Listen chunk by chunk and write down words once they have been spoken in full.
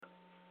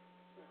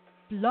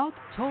Blog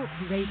Talk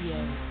Radio.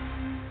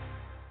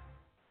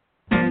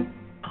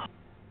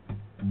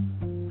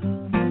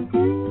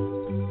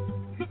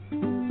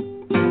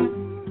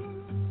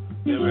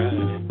 Never had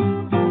it.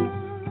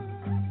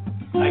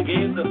 I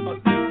gave the fuck.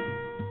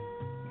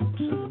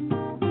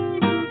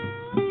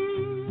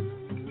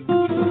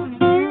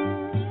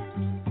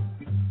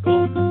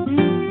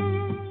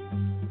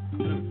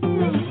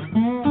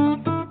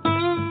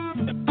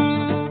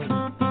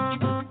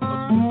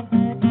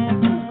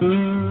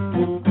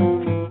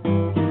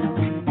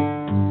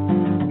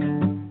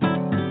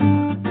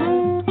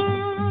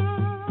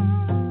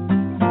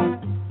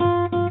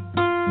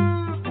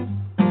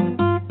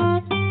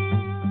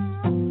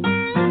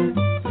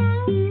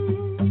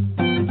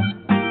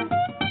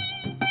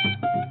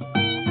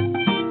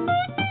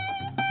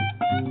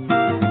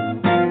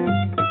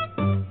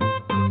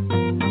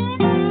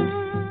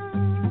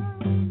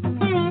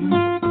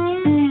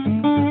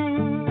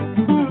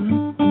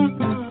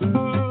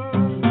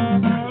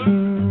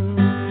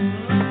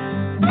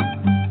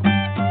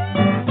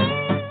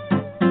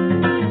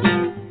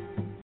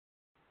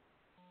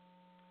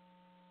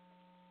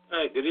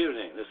 Good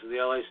evening. This is the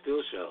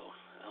L.A.Steel Show.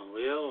 I'm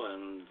Leo,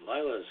 and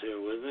Lila's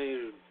here with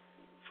me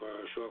for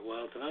a short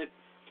while tonight.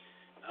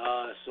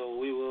 So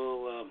we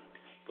will,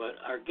 but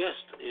our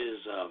guest is,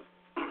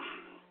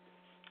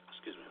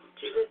 excuse me.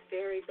 Judith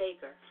Vary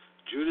Baker.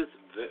 Judith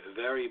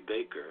Vary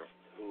Baker,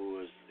 who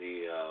is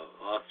the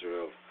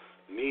author of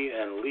Me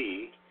and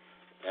Lee,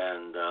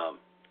 and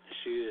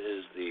she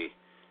is the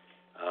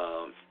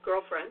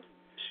girlfriend.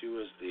 She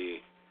was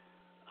the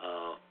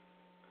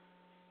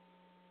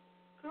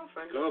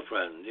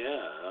Girlfriend,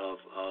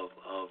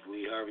 of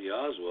Lee Harvey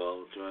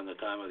Oswald during the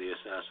time of the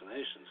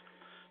assassinations.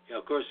 Yeah,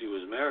 of course he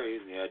was married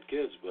and he had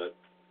kids, but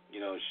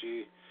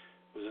she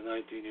was a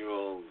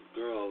 19-year-old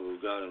girl who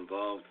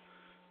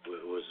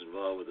was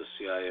involved with the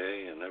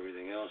CIA and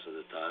everything else at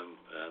the time,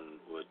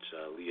 and which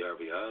Lee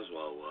Harvey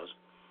Oswald was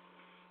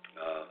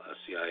a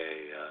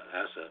CIA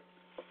asset.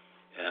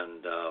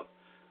 And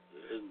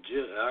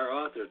our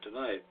author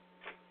tonight,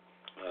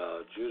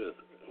 Judith,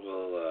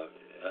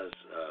 has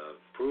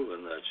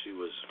proven that she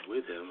was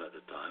with him at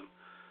the time,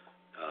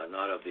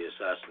 not of the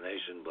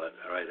assassination, but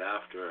right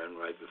after and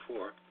right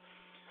before,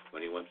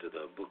 when he went to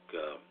the book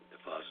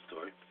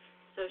depository.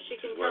 So she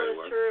can tell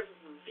us her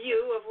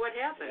view of what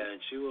happened. And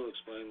she will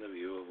explain the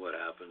view of what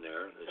happened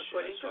there, as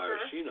far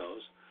as she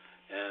knows,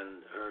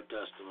 and her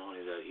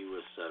testimony that he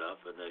was set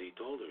up and that he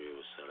told her he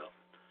was set up.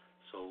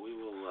 So we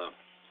will,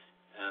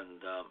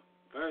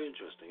 very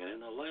interesting. And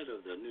in the light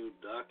of the new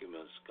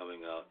documents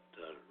coming out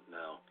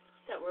now,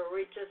 that were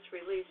just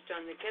released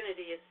on the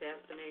Kennedy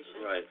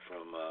assassination. Right,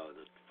 from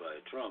by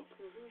Trump.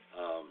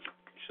 Mm-hmm.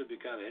 Should be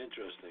kind of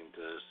interesting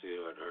to see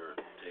what her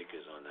take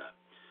is on that.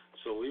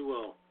 So we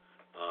will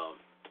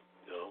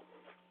go,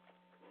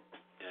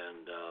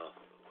 and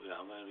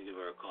I'm going to give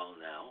her a call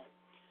now.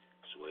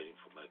 Just waiting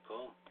for my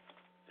call,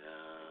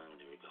 and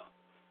here we go.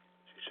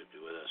 She should be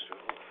with us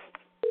shortly.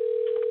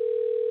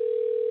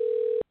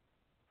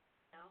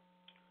 No.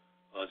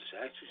 Well, it's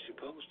actually she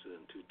posted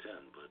in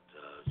 210, but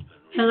it's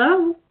been.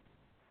 Hello.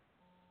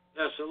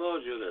 Yes, hello,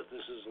 Judith.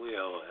 This is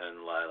Leo and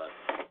Lila.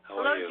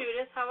 How are you? Hello,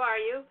 Judith. How are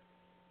you?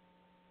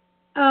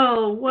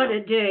 Oh, what a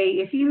day.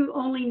 If you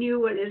only knew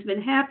what has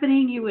been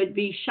happening, you would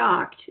be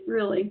shocked,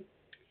 really.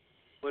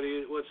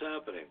 What's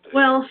happening to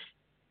you?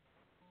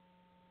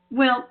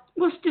 Well,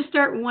 let's just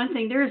start with one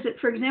thing.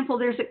 For example,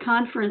 there's a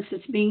conference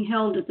that's being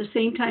held at the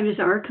same time as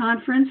our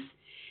conference.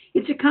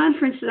 It's a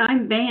conference that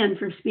I'm banned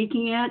from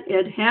speaking at.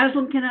 Ed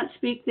Haslam cannot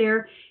speak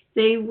there.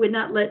 They would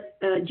not let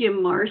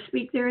Jim Marrs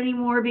speak there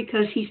anymore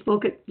because he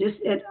spoke at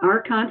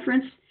our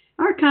conference.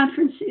 Our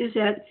conference is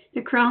at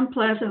the Crown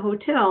Plaza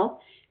Hotel,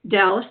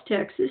 Dallas,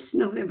 Texas,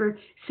 November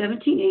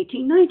 17,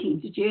 18, 19,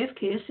 the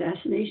JFK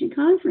Assassination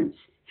Conference,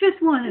 fifth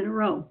one in a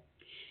row.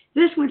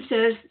 This one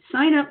says,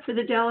 sign up for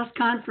the Dallas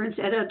conference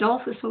at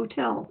Adolphus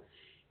Hotel.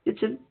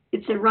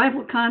 It's a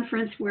rival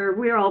conference where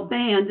we're all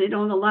banned. They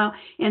don't allow,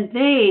 and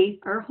they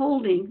are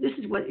holding, this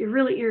is what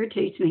really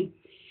irritates me,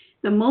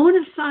 the moment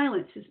of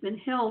silence has been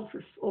held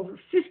for over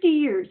 50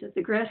 years at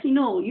the Grassy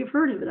Knoll. You've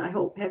heard of it, I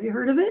hope. Have you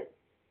heard of it?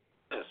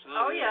 Yes.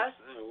 Yes.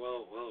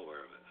 Well aware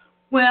of it.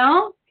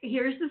 Well,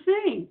 here's the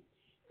thing.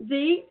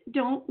 They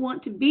don't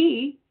want to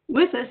be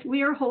with us.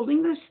 We are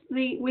holding this.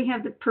 We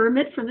have the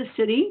permit from the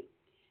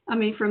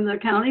from the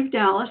county of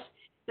Dallas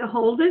to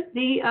hold it.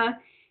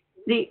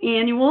 The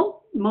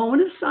annual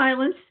moment of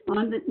silence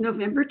on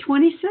November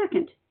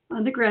 22nd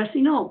on the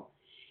Grassy Knoll.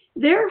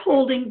 They're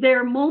holding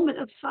their moment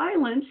of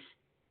silence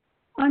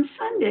on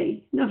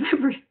Sunday,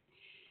 November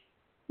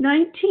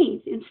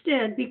 19th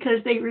instead,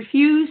 because they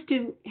refuse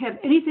to have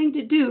anything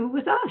to do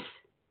with us.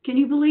 Can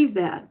you believe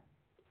that?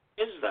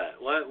 Is that?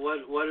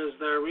 What is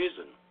their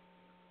reason?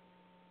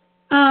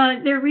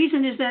 Their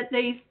reason is that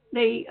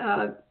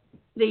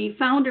the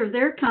founder of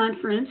their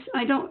conference,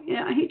 I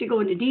hate to go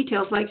into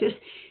details like this,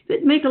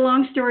 but make a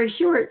long story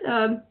short,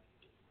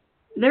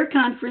 their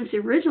conference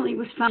originally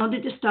was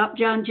founded to stop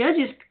John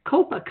Judge's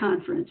COPA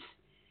conference.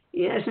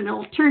 as an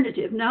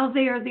alternative. Now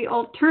they are the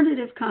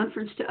alternative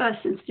conference to us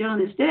since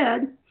John is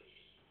dead,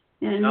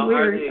 and now,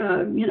 we're,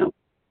 Are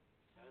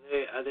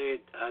they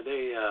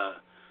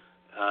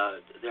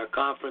their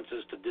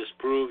conferences to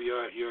disprove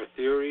your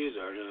theories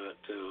or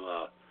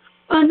to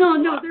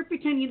no, they're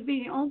pretending to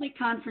be the only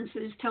conference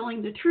that is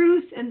telling the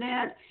truth, and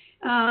that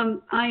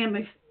I am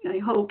a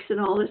hoax and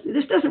all this.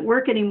 This doesn't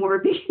work anymore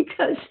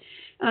because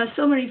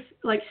so many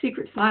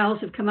secret files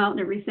have come out and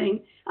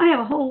everything. I have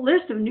a whole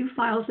list of new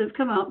files that have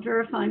come out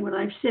verifying what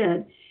I've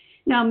said.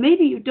 Now,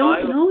 maybe you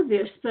don't know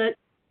this, but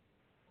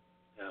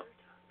yeah,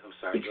 I'm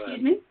sorry.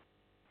 Excuse me.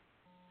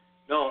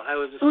 No, I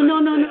was just.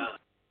 No.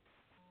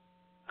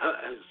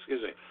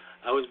 Excuse me.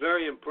 I was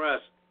very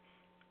impressed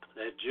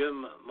that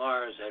Jim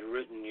Mars had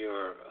written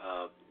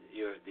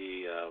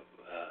the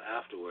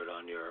afterward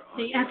on your.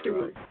 The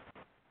afterward.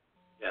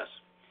 Yes,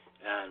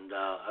 and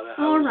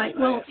all right.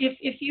 Well,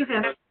 if you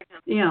have,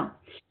 yeah.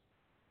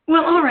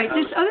 Well, all right.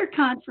 This other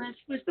conference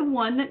was the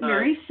one that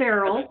Mary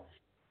Farrell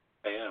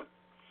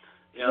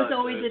was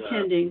always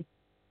attending.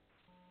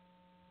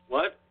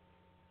 What?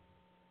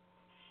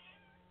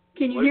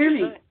 Can you hear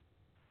me? Say?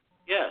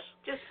 Yes.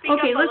 Just speak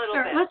up a little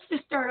bit. Let's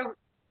just start over.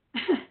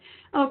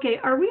 Okay,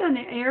 are we on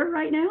the air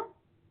right now?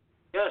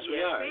 Yes,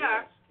 we are. We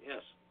are.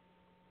 Yes.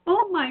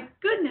 Oh my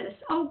goodness!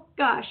 Oh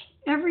gosh,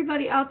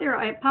 everybody out there,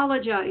 I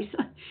apologize.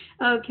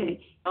 Okay.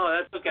 Oh,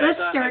 that's okay. Let's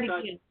start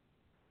again.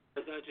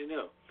 I thought you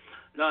knew.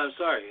 No, I'm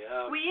sorry.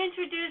 We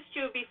introduced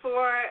you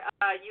before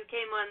you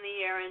came on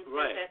the air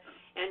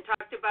and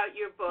talked about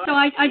your book. So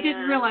I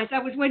didn't realize. I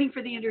was waiting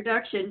for the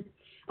introduction.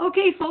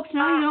 Okay, folks,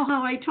 now you know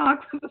how I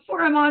talk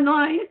before I'm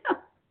online.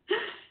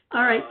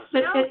 All right,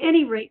 but at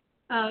any rate,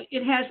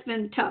 it has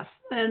been tough.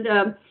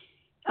 And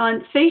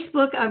on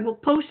Facebook, I will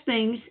post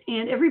things,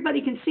 and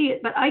everybody can see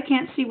it, but I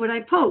can't see what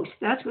I post.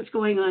 That's what's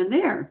going on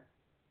there.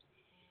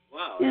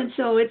 Wow. And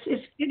so it's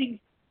getting.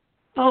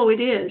 Oh, it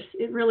is.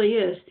 It really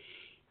is.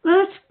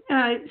 Let's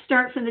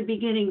start from the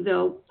beginning,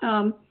 though.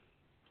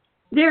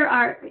 There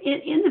are,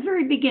 in the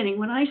very beginning,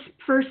 when I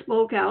first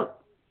spoke out,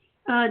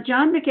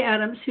 John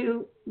McAdams,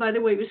 who, by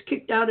the way, was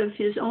kicked out of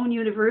his own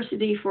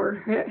university for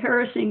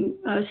harassing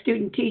a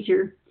student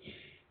teacher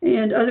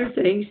and other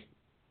things.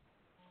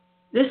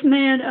 This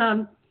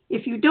man,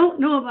 if you don't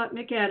know about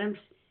McAdams,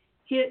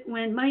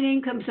 when my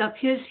name comes up,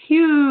 his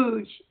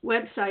huge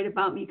website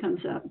about me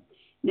comes up.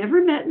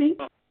 Never met me.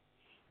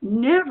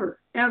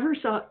 Never, ever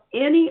saw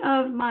any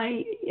of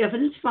my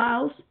evidence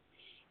files.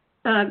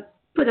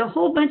 Put a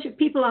whole bunch of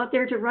people out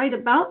there to write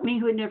about me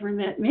who had never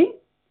met me.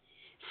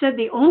 Said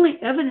the only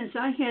evidence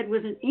I had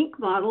was an ink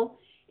bottle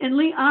and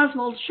Lee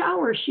Oswald's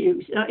shower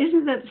shoes. Now,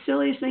 isn't that the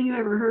silliest thing you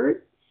ever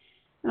heard?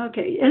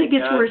 Okay, and it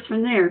gets worse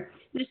from there.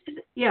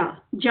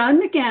 John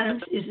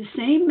McAdams is the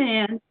same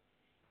man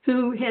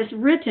who has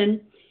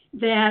written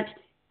that,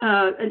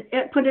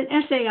 put an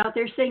essay out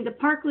there saying the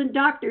Parkland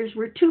doctors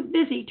were too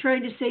busy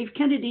trying to save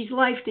Kennedy's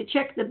life to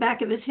check the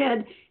back of his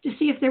head to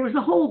see if there was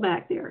a hole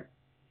back there.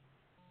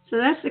 So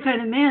that's the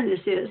kind of man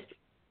this is.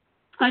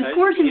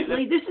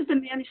 Unfortunately, this is the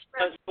man who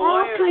spreads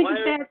all kinds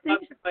of bad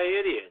things. By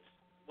idiots.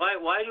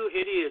 Why do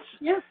idiots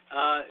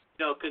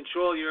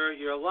control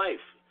your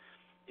life?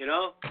 You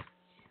know?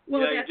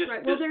 Well, that's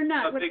right. Well, they're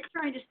not. What I'm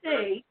trying to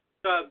say.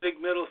 A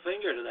big middle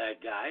finger to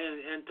that guy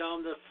and tell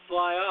him to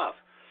fly off.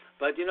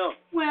 But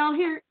Well,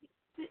 here,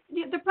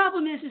 the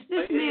problem is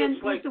this man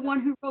was the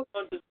one who wrote.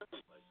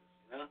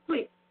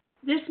 Wait,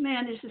 this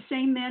man is the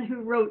same man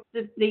who wrote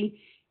the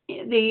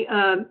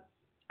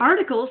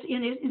articles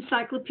in his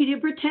Encyclopedia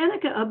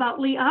Britannica about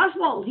Lee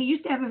Oswald. He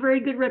used to have a very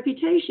good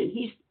reputation.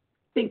 He's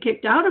been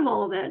kicked out of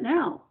all of that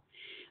now.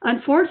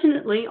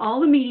 Unfortunately, all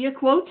the media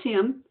quotes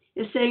him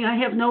as saying, I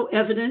have no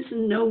evidence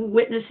and no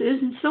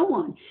witnesses and so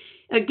on.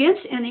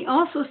 And he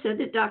also said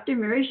that Dr.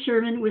 Mary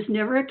Sherman was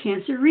never a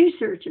cancer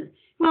researcher.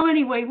 Well,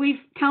 anyway, we've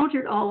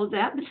countered all of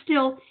that, but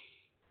still,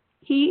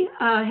 he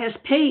has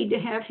paid to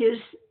have his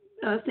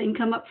thing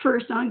come up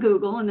first on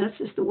Google, and that's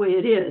just the way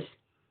it is.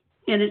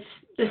 And it's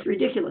just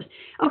ridiculous.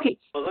 Okay,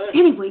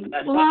 anyway,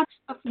 lots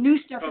of new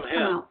stuff has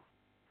come out.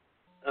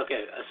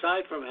 Okay,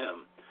 aside from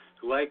him,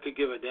 who I could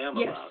give a damn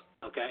about,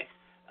 okay?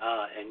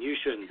 And you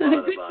shouldn't bother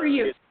about. Good for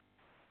you.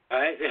 All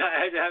right?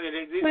 I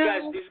mean, these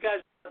guys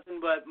are nothing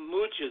but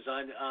mooches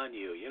on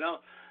you, you know?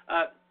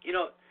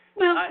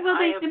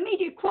 The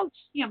media quotes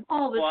him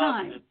all the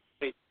time.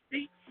 They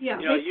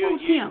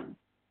quote him.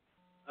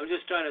 I'm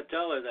just trying to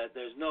tell her that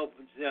there's no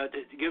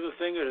to give a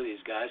finger to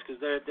these guys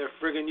because they're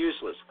friggin'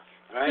 useless.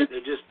 All right,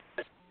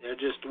 they're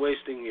just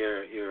wasting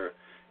your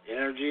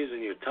energies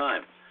and your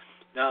time.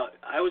 Now,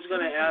 I was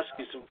going to ask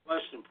you some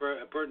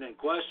pertinent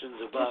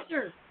questions about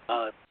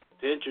to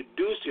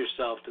introduce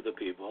yourself to the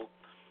people.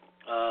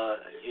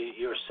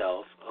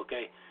 Yourself,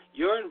 okay?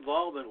 Your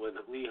involvement with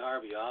Lee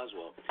Harvey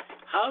Oswald.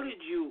 How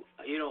did you?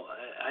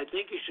 I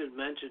think you should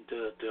mention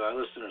to our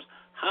listeners.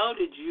 How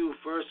did you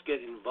first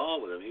get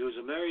involved with him? He was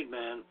a married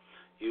man.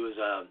 He was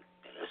a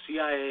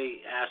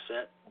CIA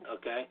asset.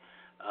 Okay.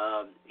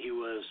 He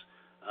was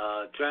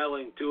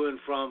traveling to and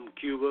from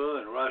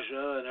Cuba and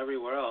Russia and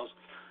everywhere else.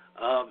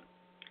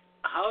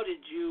 how did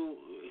you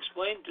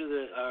explain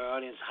to our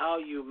audience how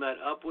you met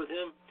up with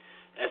him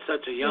at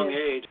such a young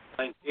age,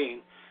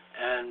 19,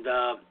 and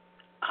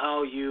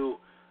how you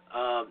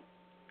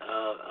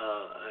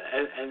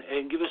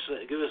and give us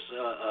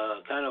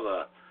kind of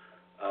a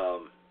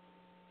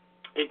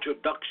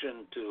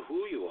introduction to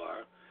who you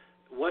are,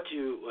 what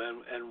you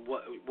and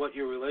what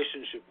your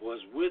relationship was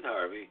with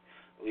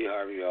Lee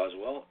Harvey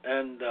Oswald,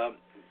 and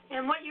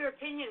what your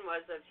opinion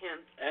was of him.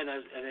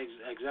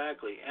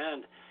 Exactly,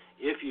 and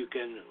if you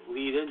can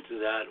lead into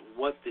that,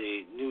 what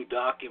the new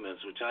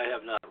documents, which I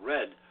have not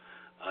read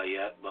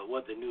yet, but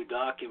what the new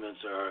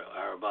documents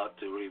are about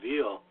to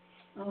reveal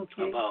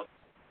about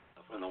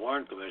from the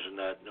Warren Commission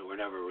that were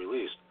never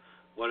released.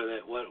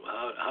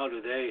 How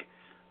do they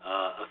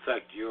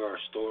affect your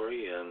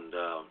story, and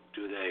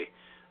do they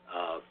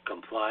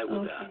comply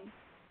with that,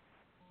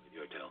 with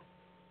your tale?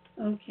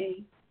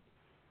 Okay.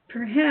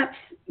 Perhaps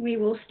we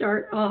will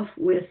start off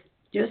with,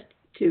 just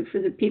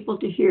for the people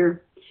to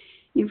hear.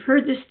 You've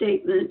heard the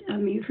statement,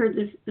 you've heard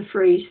the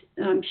phrase,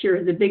 I'm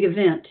sure, the big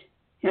event.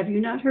 Have you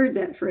not heard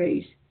that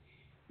phrase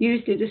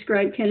used to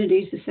describe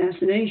Kennedy's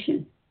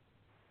assassination?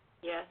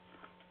 Yes.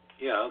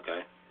 Yeah,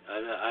 okay.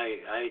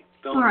 I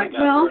don't think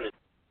I've heard it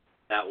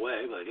that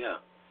way, but yeah.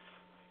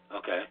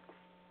 Okay.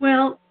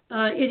 Well,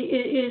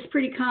 it is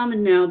pretty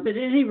common now, but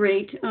at any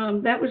rate,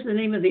 that was the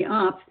name of the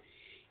op.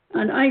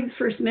 And I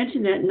first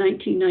mentioned that in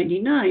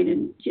 1999,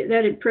 and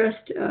that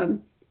impressed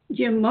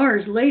Jim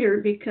Mars later,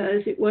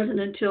 because it wasn't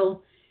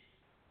until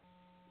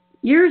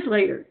years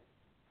later,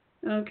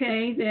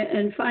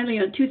 and finally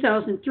in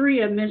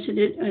 2003 I mentioned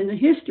it in the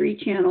History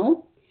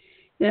Channel,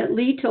 that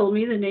Lee told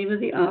me the name of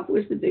the op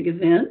was the big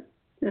event,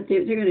 that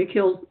they're going to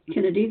kill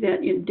Kennedy,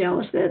 that in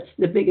Dallas, that's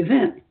the big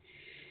event.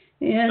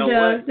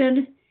 And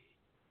then...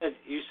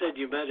 You said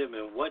you met him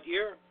in what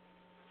year?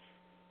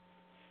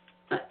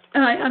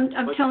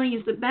 I'm telling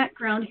you the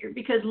background here,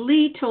 because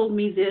Lee told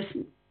me this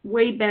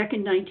way back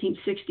in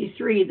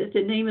 1963, that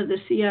the name of the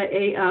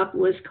CIA op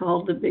was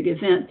called the big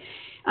event.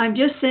 I'm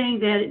just saying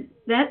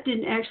that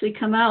didn't actually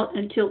come out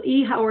until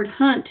E. Howard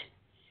Hunt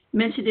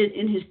mentioned it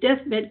in his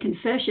deathbed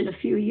confession a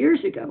few years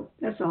ago.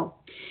 That's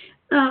all.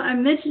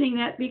 I'm mentioning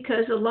that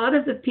because a lot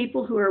of the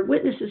people who are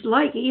witnesses,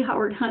 like E.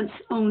 Howard Hunt's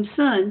own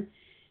son,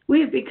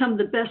 we have become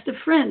the best of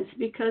friends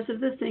because of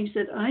the things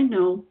that I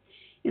know.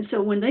 And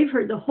so when they've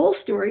heard the whole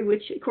story,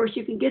 which of course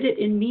you can get it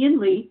in Me and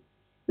Lee,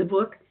 the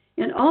book,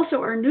 and also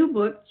our new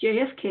book,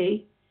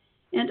 JFK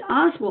and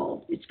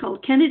Oswald. It's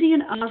called Kennedy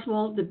and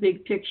Oswald, The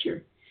Big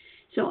Picture.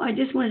 So I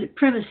just wanted to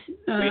preface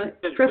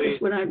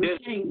what I was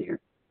saying there.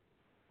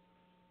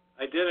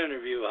 I did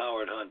interview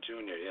Howard Hunt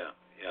Jr.,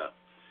 yeah.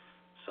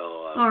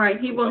 So. All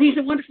right. He's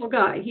a wonderful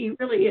guy. He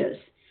really is.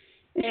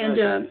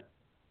 And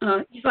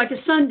he's like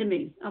a son to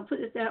me. I'll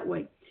put it that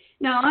way.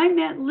 Now, I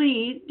met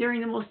Lee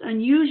during the most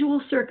unusual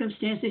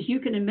circumstances you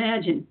can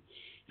imagine.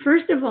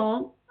 First of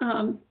all,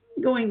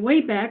 going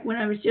way back when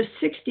I was just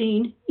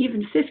 16,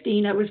 even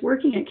 15, I was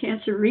working at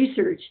Cancer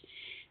Research.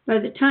 By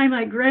the time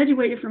I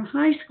graduated from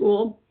high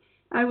school,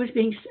 I was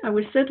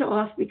sent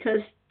off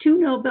because 2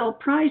 Nobel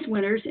Prize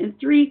winners and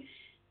 3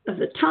 of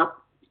the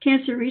top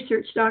cancer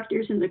research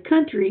doctors in the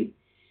country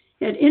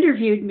had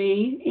interviewed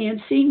me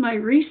and seen my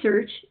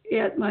research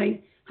at my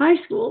high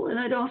school, and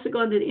I'd also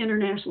gone to the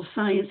International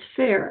Science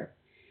Fair.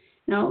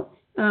 Now,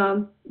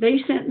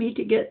 they sent me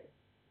to get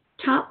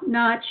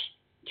top-notch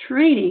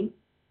training,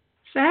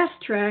 fast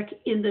track,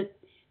 in the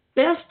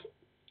best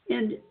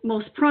and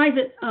most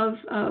private of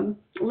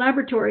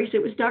laboratories.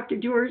 It was Dr.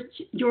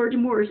 George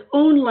Moore's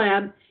own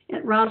lab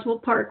at Roswell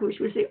Park, which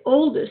was the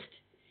oldest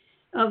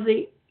of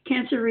the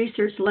cancer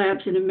research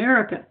labs in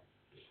America.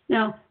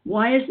 Now,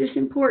 why is this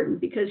important?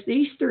 Because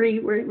these 3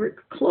 were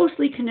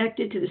closely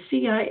connected to the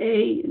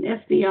CIA and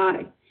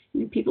FBI.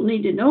 And people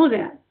need to know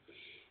that.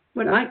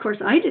 But of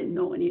course, I didn't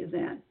know any of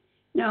that.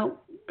 Now,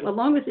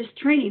 along with this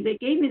training, they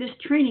gave me this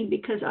training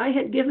because I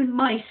had given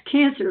mice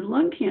cancer,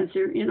 lung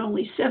cancer, in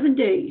only 7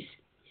 days.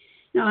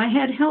 Now, I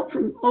had help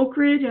from Oak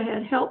Ridge. I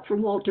had help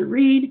from Walter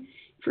Reed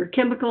for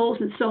chemicals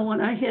and so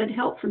on. I had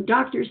help from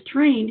doctors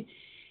trained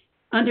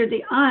under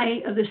the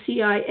eye of the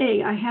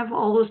CIA. I have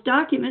all those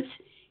documents,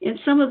 and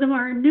some of them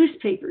are in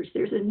newspapers.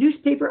 There's a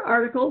newspaper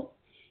article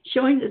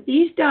showing that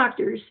these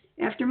doctors,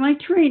 after my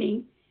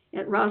training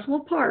at Roswell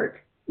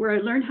Park, where I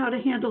learned how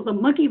to handle the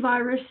monkey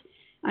virus,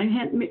 I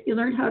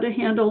learned how to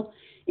handle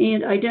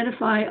and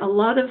identify a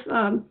lot of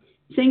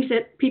things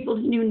that people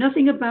knew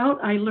nothing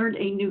about. I learned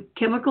a new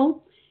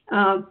chemical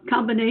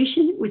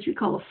combination, which we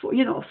call a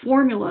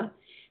formula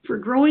for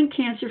growing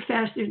cancer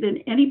faster than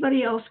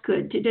anybody else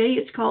could. Today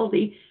it's called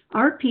the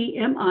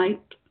RPMI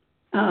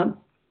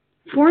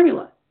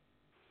formula.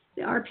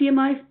 The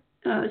RPMI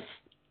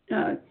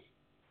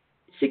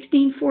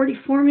 1640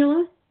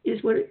 formula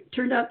is what it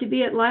turned out to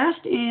be at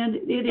last, and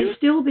it is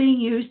still being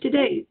used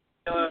today.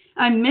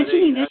 I'm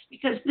mentioning this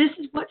because this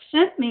is what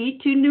sent me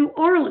to New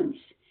Orleans.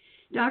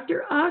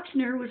 Dr.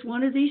 Oxner was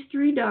one of these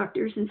 3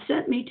 doctors and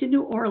sent me to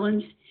New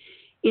Orleans.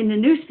 In the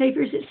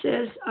newspapers, it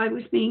says I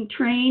was being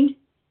trained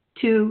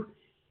to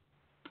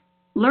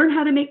learn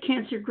how to make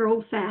cancer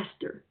grow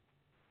faster.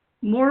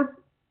 more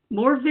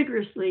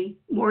vigorously,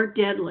 more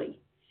deadly.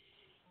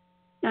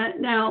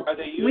 Now, Are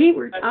they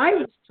using I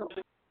was told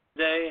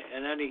today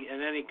in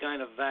any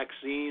kind of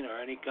vaccine or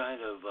any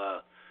kind of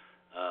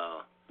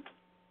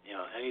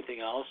anything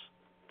else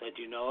that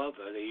you know of?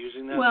 Are they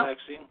using that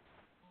vaccine?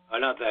 Or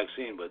not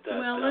vaccine, but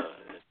that.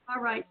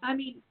 All right. I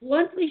mean,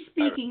 bluntly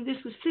speaking, this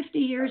was 50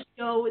 years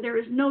ago. There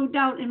is no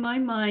doubt in my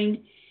mind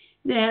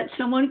that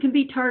someone can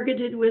be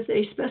targeted with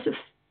a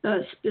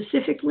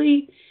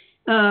specifically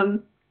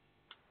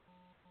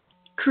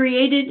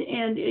created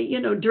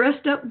and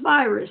dressed up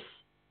virus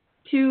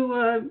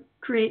to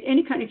create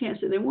any kind of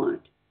cancer they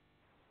want.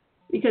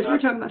 Because we're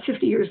talking about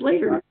 50 years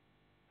later.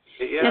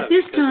 Yeah, at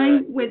this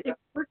time, they're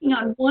working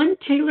on one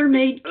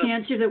tailor-made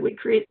cancer that would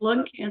create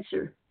lung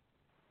cancer.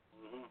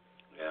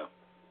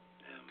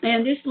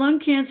 And this lung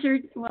cancer,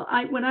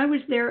 when I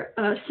was there,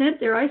 sent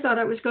there, I thought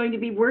I was going to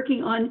be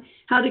working on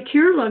how to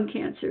cure lung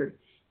cancer.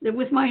 That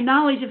with my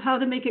knowledge of how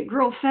to make it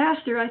grow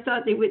faster, I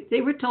thought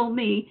they were told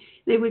me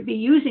they would be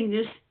using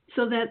this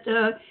so that,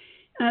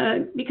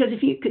 because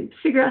if you could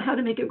figure out how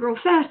to make it grow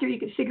faster, you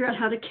could figure out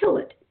how to kill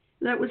it.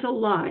 That was a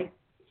lie.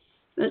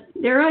 But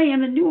there I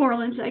am in New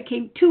Orleans. I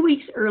came 2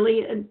 weeks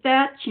early, and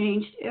that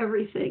changed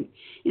everything.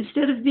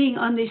 Instead of being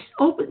on the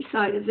open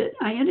side of it,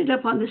 I ended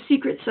up on the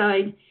secret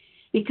side.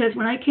 Because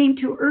when I came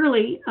too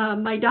early,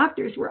 my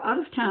doctors were out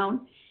of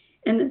town,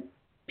 and the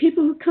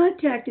people who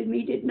contacted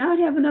me did not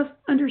have enough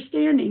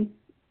understanding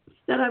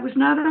that I was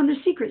not on the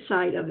secret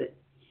side of it.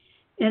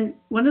 And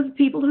one of the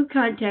people who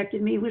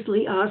contacted me was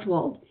Lee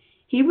Oswald.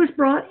 He was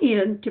brought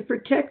in to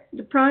protect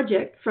the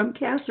project from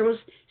Castro's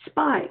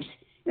spies.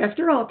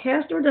 After all,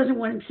 Castro doesn't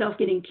want himself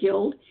getting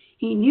killed.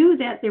 He knew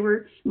that there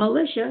were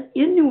militia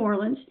in New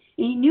Orleans,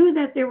 and he knew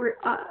that there were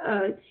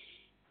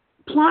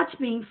plots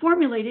being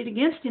formulated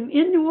against him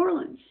in New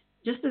Orleans,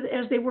 just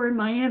as they were in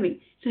Miami.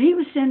 So he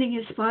was sending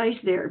his spies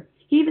there.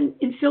 He even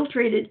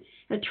infiltrated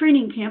a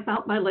training camp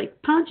out by Lake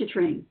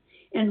Pontchartrain.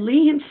 And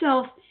Lee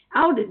himself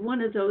outed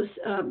one of those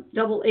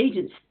double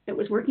agents that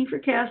was working for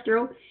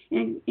Castro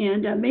and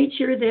made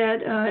sure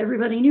that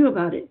everybody knew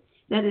about it.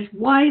 That is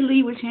why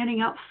Lee was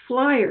handing out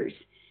flyers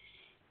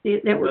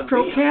that were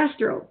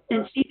pro-Castro.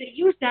 And see, they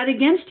used that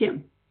against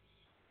him.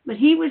 But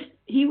he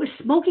was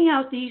smoking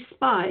out these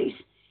spies.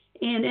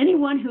 And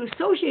anyone who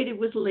associated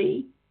with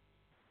Lee,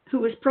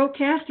 who was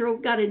pro-Castro,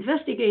 got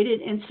investigated,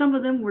 and some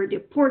of them were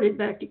deported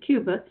back to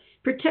Cuba,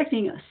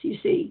 protecting us, you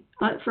see,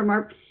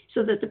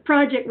 so that the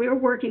project we were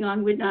working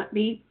on would not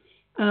be,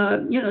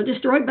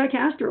 destroyed by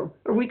Castro,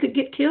 or we could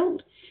get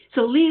killed.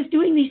 So Lee is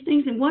doing these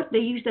things, and what they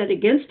use that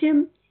against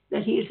him,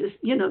 that he's a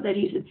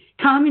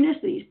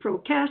communist, that he's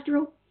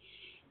pro-Castro.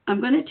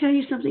 I'm going to tell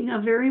you something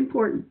now very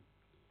important,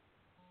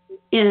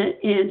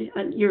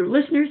 and your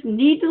listeners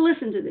need to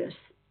listen to this.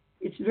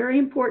 It's very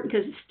important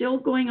because it's still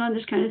going on,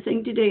 this kind of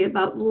thing today,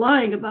 about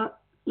lying about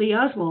Lee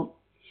Oswald.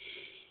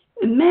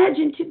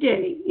 Imagine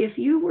today if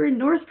you were in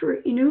North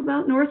Korea, you knew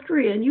about North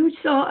Korea, and you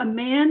saw a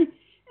man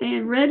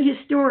and read his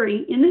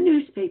story in the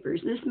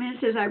newspapers. This man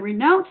says, I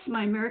renounce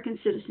my American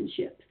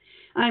citizenship.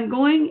 I'm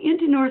going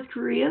into North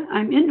Korea.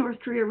 I'm in North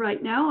Korea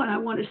right now, and I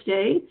want to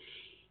stay.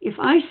 If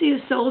I see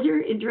a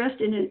soldier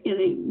dressed in an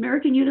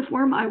American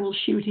uniform, I will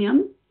shoot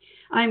him.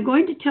 I'm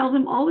going to tell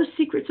them all the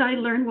secrets I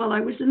learned while I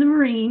was in the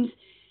Marines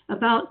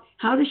about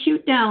how to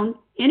shoot down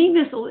any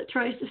missile that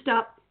tries to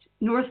stop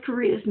North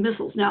Korea's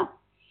missiles. Now,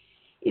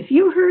 if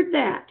you heard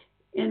that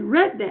and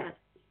read that,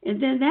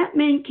 and then that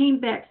man came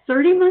back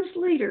 30 months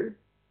later,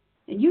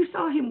 and you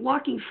saw him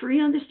walking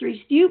free on the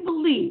streets, do you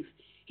believe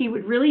he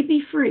would really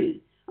be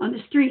free on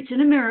the streets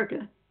in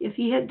America if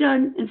he had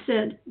done and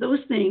said those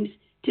things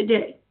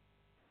today?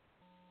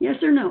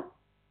 Yes or no?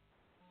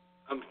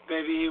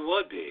 Maybe he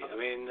would be. I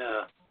mean,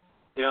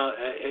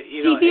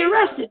 he'd be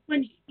arrested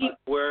when he'd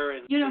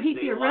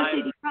be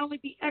arrested. He'd probably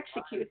be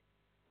executed.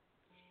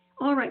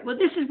 All right. Well,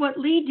 this is what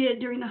Lee did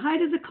during the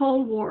height of the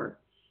Cold War.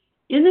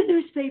 In the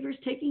newspapers,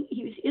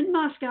 he was in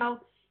Moscow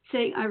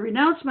saying, I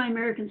renounce my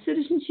American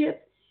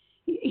citizenship.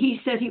 He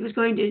said he was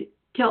going to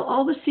tell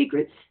all the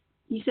secrets.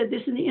 He said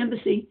this in the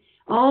embassy,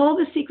 all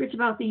the secrets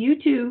about the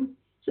U-2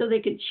 so they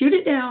could shoot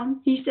it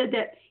down. He said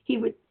that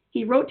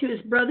he wrote to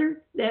his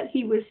brother that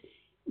he was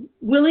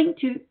willing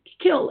to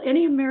kill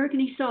any American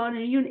he saw in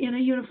a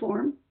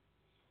uniform.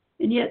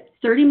 And yet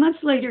 30 months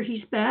later,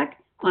 he's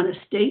back on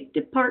a State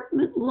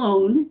Department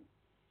loan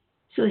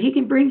so he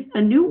can bring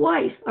a new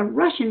wife, a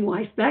Russian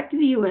wife, back to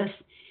the U.S.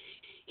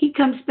 He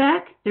comes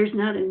back. There's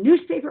not a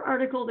newspaper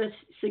article that's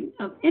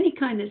of any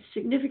kind that's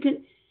significant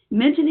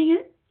mentioning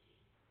it.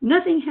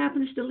 Nothing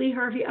happens to Lee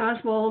Harvey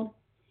Oswald.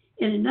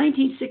 And in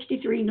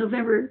 1963,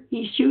 November,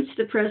 he shoots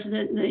the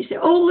president, and they say,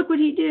 oh, look what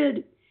he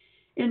did.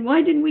 And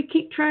why didn't we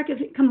keep track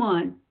of it? Come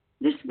on.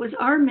 This was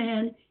our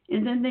man.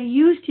 And then they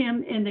used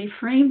him and they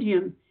framed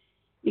him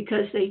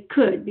because they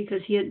could,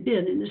 because he had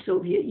been in the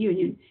Soviet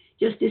Union.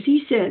 Just as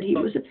he said, he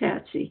was a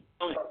patsy.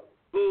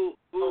 Who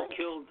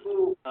killed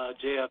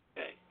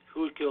JFK?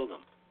 Who killed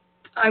him?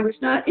 I was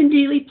not in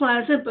Dealey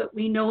Plaza, but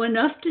we know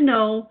enough to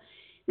know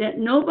that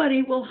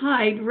nobody will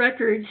hide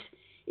records.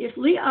 If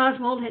Lee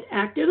Oswald had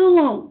acted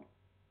alone,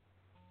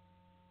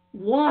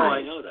 Why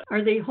I know that.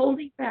 are they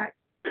holding back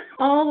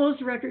all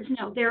those records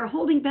now? They're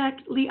holding back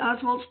Lee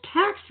Oswald's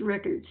tax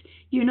records.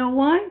 You know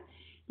why?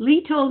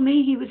 Lee told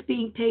me he was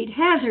being paid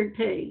hazard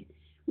pay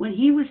when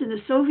he was in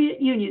the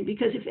Soviet Union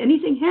because if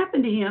anything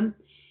happened to him,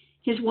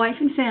 his wife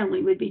and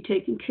family would be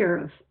taken care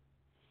of.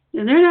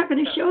 And they're not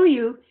going to show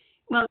you,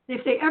 well,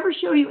 if they ever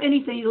show you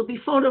anything, it'll be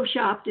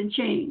photoshopped and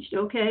changed,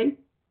 okay?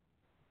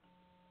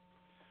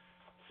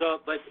 So,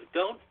 but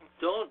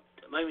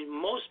I mean,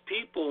 most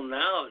people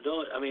now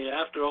don't, I mean,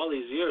 after all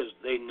these years,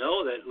 they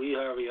know that Lee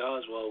Harvey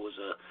Oswald was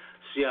a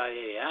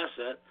CIA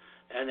asset,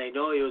 and they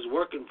know he was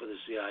working for the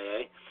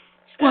CIA.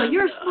 Well, and,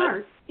 you're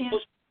smart, and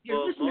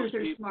your most listeners are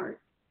people smart.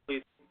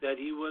 believe that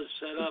he was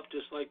set up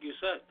just like you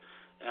said,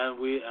 and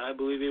I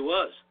believe he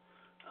was.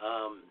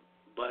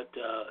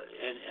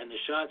 And the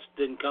shots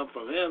didn't come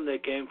from him; they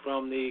came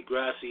from the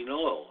grassy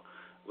knoll,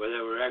 where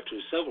there were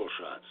actually several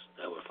shots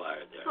that were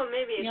fired there. Well,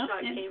 maybe a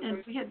shot and, came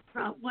and from. we had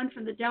one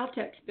from the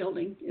Daltex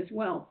building as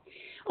well.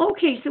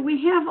 Okay, so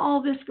we have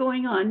all this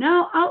going on.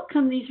 Now out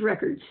come these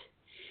records,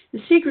 the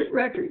secret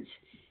records.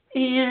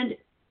 And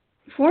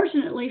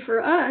fortunately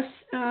for us,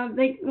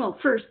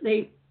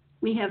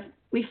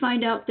 we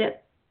find out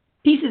that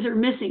pieces are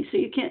missing. So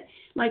you can't,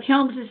 like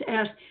Helms has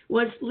asked,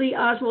 was Lee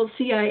Oswald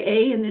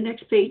CIA? And the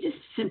next page is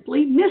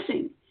simply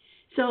missing.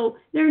 So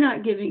they're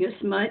not giving us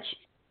much.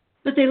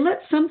 But they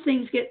let some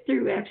things get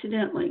through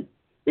accidentally.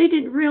 They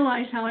didn't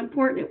realize how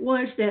important it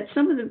was that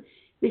some of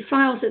the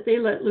files that they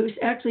let loose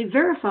actually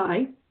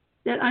verify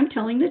that I'm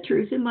telling the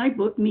truth in my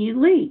book, Me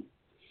and Lee.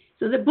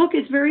 So the book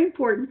is very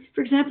important.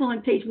 For example,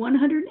 on page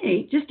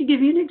 108, just to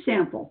give you an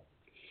example,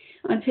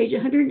 on page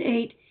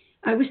 108,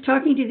 I was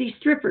talking to these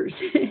strippers.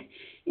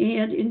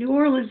 And in New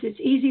Orleans, it's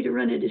easy to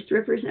run into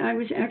strippers. And I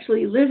was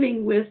actually living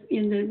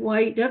in the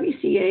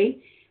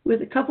YWCA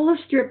with a couple of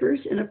strippers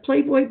and a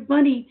Playboy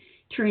bunny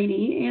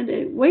trainee and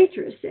a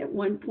waitress at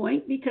one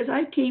point because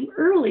I came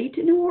early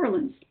to New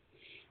Orleans.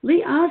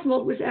 Lee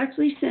Oswald was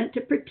actually sent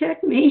to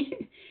protect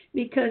me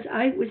because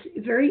I was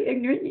very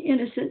ignorant and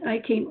innocent. I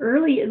came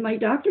early and my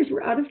doctors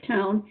were out of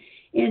town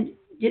and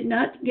did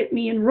not get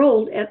me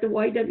enrolled at the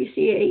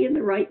YWCA in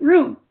the right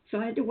room. So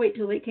I had to wait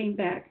till they came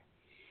back.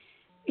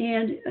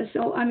 And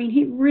so, I mean,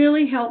 he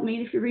really helped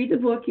me. If you read the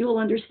book, you'll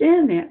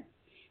understand that.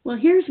 Well,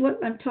 here's what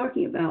I'm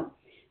talking about.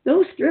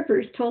 Those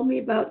strippers told me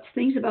about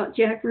things about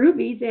Jack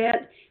Ruby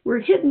that were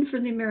hidden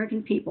from the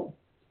American people.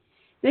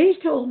 They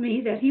told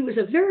me that he was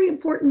a very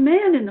important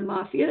man in the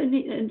mafia,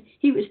 and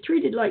he was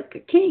treated like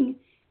a king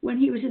when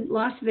he was in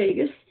Las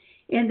Vegas,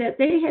 and that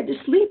they had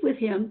to sleep with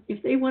him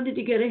if they wanted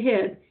to get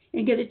ahead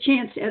and get a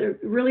chance at a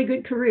really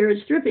good career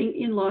in stripping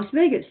in Las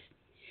Vegas.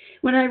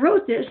 When I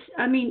wrote this,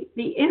 I mean,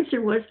 the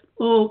answer was,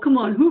 oh, come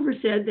on, Hoover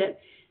said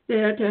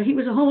that he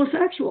was a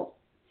homosexual.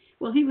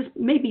 Well, he was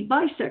maybe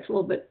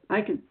bisexual, but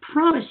I can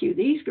promise you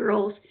these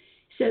girls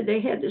said they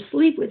had to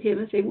sleep with him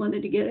if they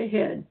wanted to get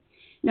ahead.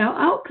 Now,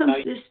 out comes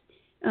this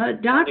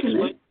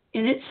document,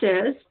 and it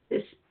says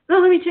this.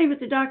 Well, let me tell you what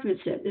the document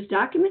said. This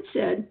document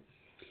said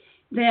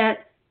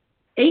that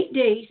 8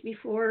 days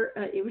before,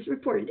 it was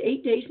reported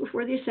 8 days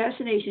before the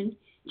assassination,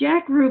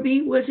 Jack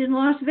Ruby was in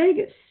Las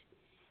Vegas.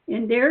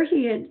 And there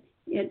he had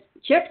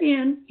checked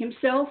in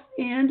himself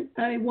and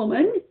a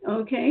woman,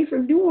 okay,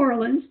 from New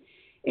Orleans.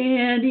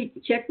 And he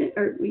checked it,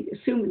 or we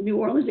assume New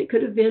Orleans. It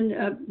could have been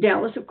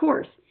Dallas, of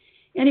course.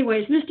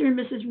 Anyways, Mr. and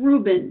Mrs.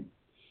 Rubin.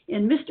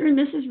 And Mr. and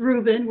Mrs.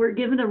 Rubin were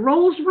given a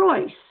Rolls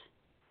Royce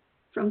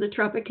from the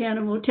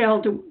Tropicana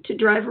Motel to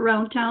drive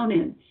around town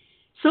in.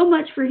 So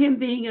much for him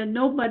being a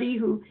nobody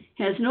who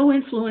has no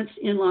influence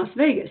in Las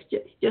Vegas,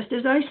 just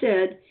as I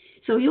said.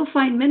 So you'll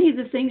find many of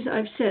the things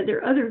I've said.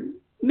 There are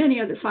many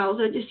other files.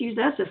 I just use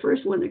that's the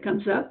first one that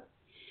comes up.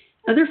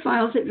 Other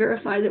files that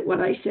verify that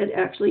what I said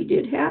actually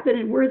did happen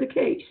and were the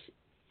case.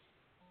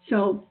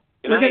 So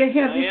we're going to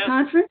have this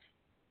conference.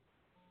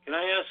 Can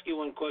I ask you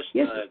one question?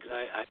 Yes. Because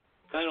I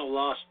kind of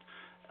lost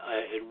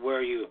in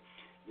where you.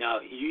 Now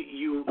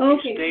you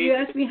okay. stayed. You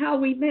asked me how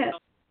we met.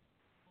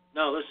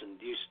 No, listen.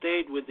 You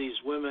stayed with these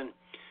women,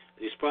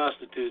 these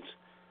prostitutes,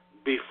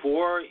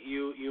 before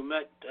you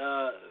met.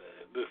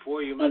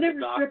 Before you met they the were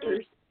doctor.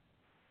 Strippers.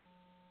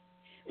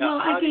 Now,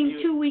 well, I came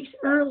 2 weeks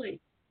early.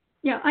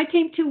 Yeah, I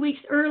came 2 weeks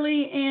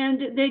early,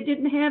 and they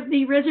didn't have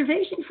the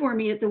reservation for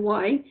me at the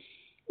Y,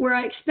 where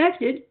I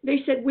expected.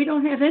 They said, we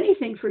don't have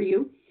anything for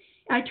you.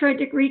 I tried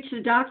to reach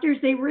the doctors.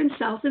 They were in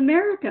South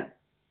America.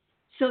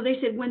 So they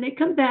said, when they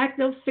come back,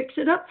 they'll fix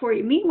it up for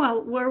you.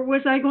 Meanwhile, where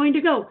was I going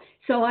to go?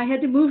 So I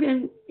had to move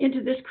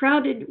into this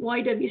crowded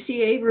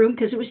YWCA room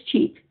because it was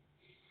cheap.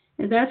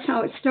 And that's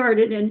how it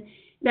started. And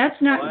that's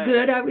not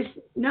good. I was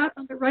not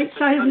on the right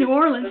side of New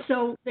Orleans,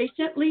 so they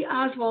sent Lee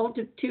Oswald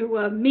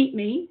to meet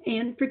me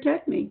and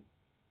protect me.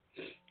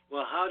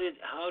 Well, how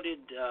did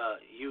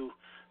you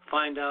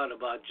find out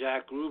about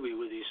Jack Ruby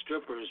with these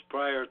strippers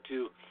prior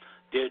to?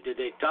 Did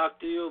they talk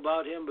to you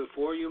about him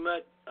before you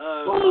met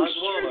Oswald?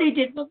 Sure they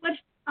did. But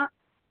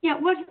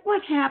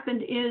what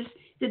happened is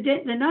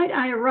the night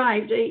I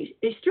arrived, a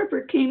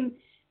stripper came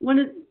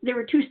there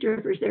were two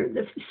strippers there.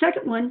 The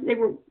second one, they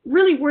were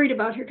really worried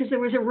about her because there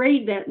was a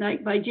raid that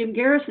night by Jim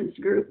Garrison's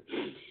group.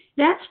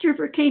 That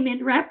stripper came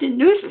in wrapped in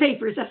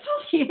newspapers. That's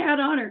all she had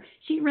on her.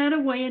 She ran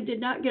away and did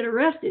not get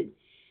arrested.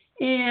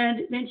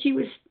 And then she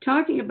was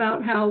talking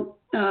about how,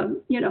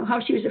 how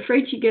she was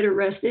afraid she'd get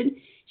arrested.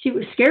 She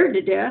was scared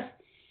to death.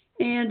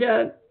 And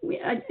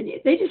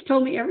they just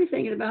told me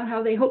everything about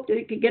how they hoped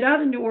they could get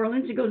out of New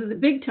Orleans and go to the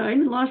big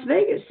time in Las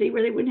Vegas, see,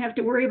 where they wouldn't have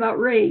to worry about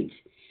raids.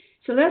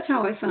 So that's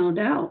how I found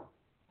out.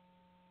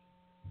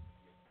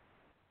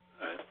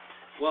 All right.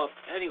 Well,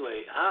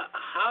 anyway,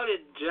 how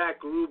did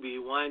Jack Ruby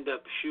wind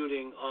up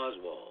shooting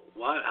Oswald?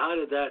 How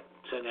did that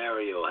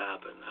scenario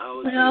happen?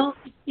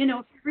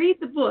 If you read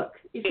the book,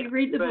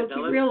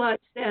 you realize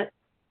that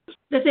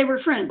they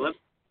were friends.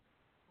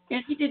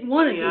 And he didn't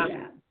want to do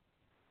that.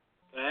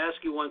 Can I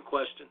ask you one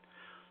question?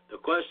 The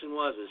question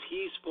was,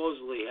 he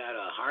supposedly had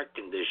a heart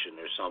condition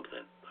or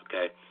something,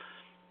 okay?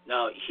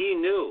 Now, he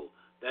knew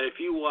that if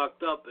he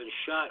walked up and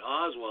shot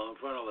Oswald in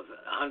front of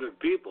 100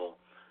 people,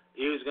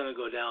 he was going to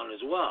go down as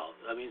well.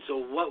 I mean, so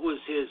what was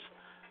his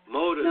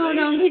motivation?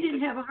 No, he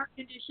didn't have a heart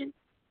condition.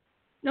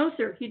 No,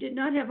 sir, he did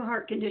not have a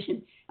heart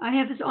condition. I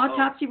have his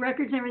autopsy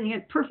records and everything. He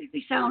had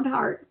perfectly sound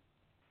heart.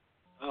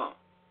 Oh.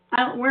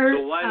 I don't know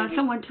where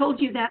someone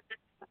told you that.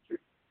 I'm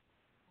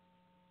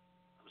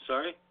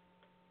sorry?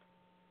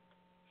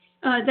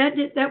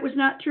 That was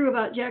not true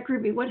about Jack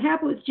Ruby. What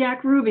happened with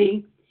Jack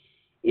Ruby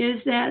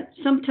is that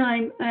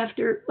sometime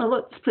after,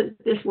 let's put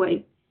it this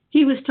way,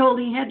 he was told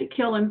he had to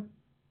kill him,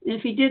 and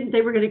if he didn't,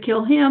 they were going to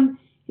kill him,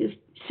 his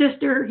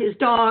sister, his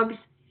dogs.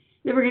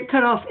 They were going to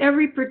cut off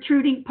every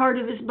protruding part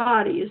of his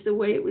body, is the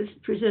way it was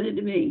presented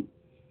to me.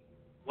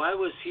 Why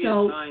was he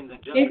assigned the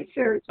job?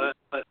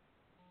 But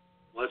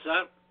what's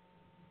that?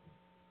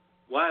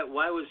 Why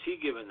was he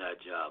given that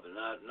job and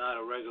not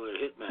a regular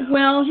hitman?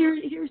 Well,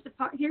 here's the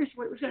part. Here's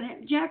what was going to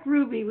happen. Jack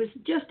Ruby was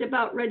just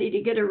about ready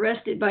to get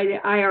arrested by the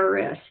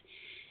IRS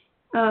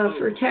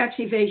for tax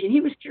evasion.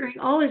 He was carrying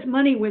all his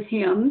money with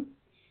him,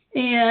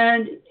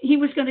 and he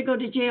was going to go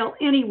to jail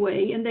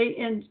anyway.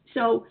 And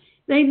so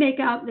they make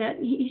out that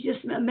he's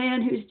just a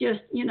man who's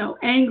just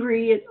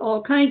angry at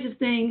all kinds of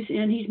things,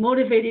 and he's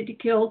motivated to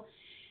kill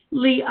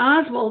Lee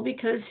Oswald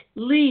because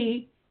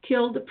Lee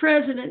killed the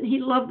president, and he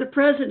loved the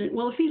president.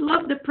 Well, if he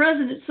loved the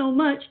president so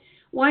much,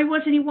 why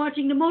wasn't he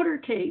watching the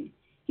motorcade?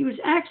 He was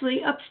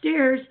actually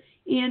upstairs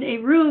in a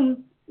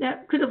room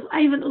that could have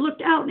even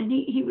looked out, and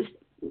he was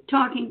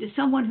talking to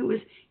someone who was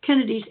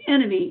Kennedy's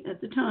enemy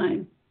at the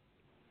time.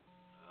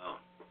 Oh,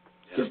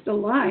 yeah. Just a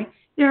lie.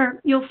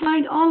 You'll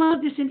find all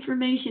of this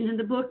information in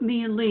the book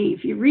Me and Lee.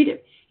 If you read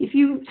it, if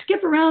you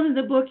skip around in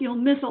the book, you'll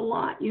miss a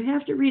lot. You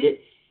have to read it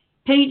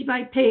page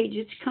by page.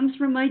 It comes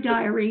from my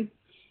diary.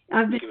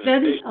 I've been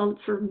vetted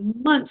for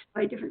months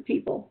by different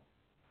people.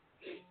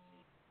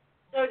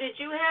 So did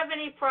you have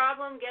any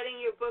problem getting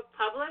your book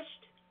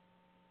published?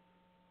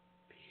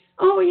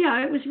 Oh,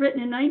 yeah. It was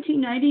written in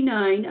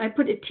 1999. I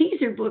put a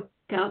teaser book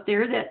out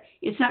there that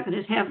it's not going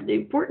to have the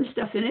important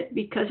stuff in it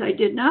because I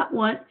did not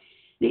want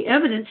the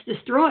evidence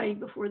destroyed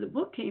before the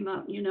book came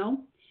out,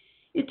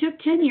 It took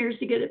 10 years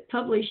to get it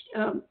published.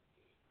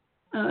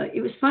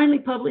 It was finally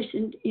published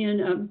in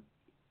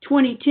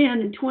 2010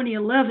 and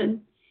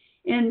 2011.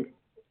 And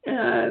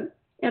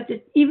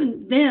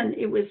even then,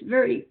 it was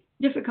very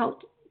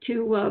difficult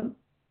to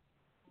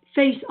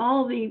face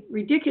all the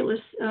ridiculous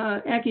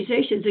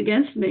accusations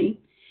against me.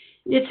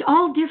 It's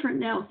all different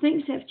now.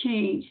 Things have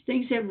changed.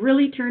 Things have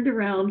really turned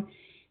around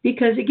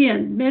because,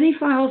 again, many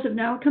files have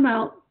now come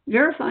out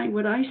verifying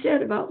what I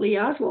said about Lee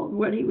Oswald and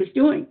what he was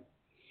doing.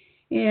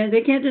 And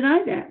they can't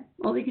deny that.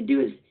 All they can do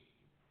is,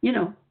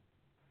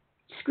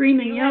 scream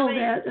and yell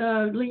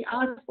that Lee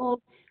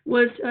Oswald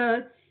was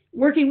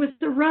working with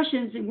the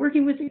Russians and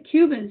working with the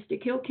Cubans to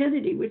kill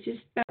Kennedy, which is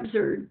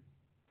absurd.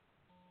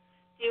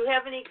 Do you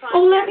have any contact?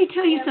 Oh, let me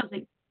tell you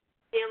something.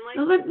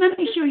 Family? Let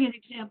me show you an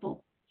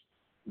example.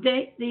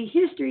 The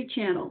History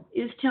Channel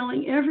is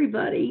telling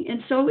everybody,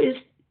 and so is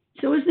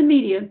the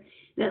media,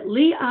 that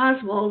Lee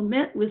Oswald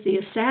met with the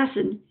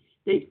assassin,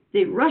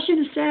 the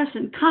Russian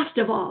assassin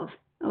Kostovov.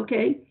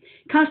 Okay,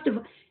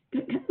 Kostovov.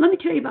 Let me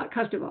tell you about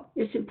Kostovov.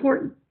 It's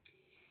important.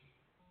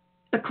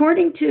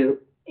 According to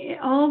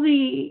all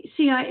the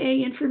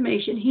CIA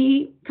information,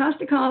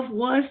 Kostovov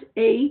was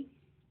an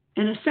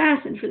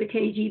assassin for the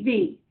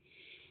KGB.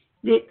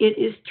 It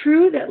is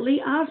true that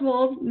Lee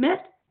Oswald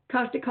met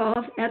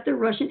Kostovov at the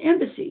Russian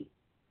embassy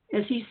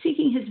as he's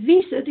seeking his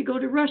visa to go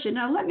to Russia.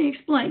 Now, let me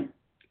explain.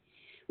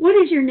 What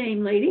is your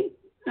name, lady?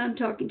 I'm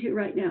talking to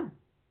right now.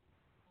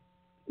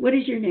 What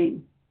is your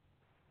name?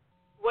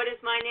 What is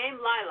my name?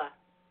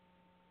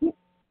 Lila.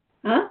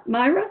 Huh?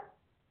 Myra?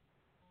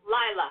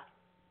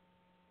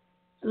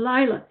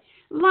 Lila.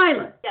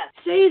 Yes.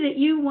 Say that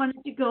you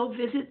wanted to go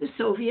visit the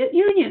Soviet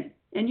Union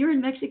and you're in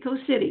Mexico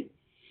City.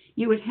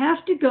 You would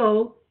have to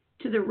go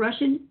to the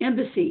Russian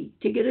embassy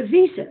to get a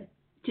visa.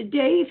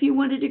 Today, if you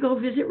wanted to go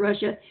visit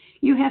Russia,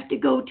 you have to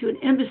go to an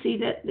embassy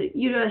that the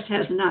U.S.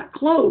 has not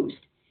closed,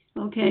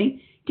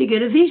 okay, to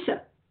get a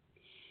visa.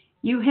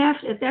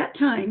 at that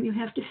time, you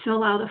have to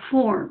fill out a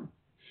form.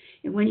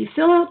 And when you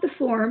fill out the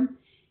form,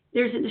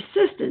 there's an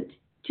assistant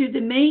to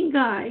the main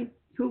guy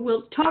who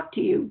will talk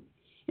to you.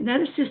 And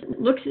that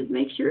assistant looks and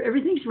makes sure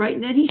everything's right.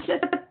 And then he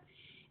sets up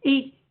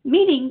a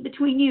meeting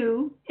between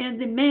you and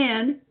the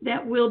man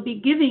that will be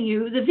giving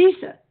you the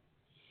visa.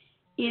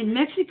 In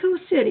Mexico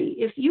City,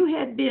 if you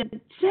had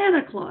been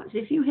Santa Claus,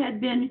 if you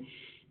had been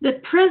the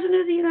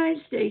President of the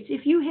United States,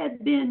 if you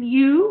had been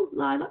you,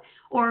 Lila,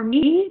 or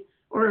me,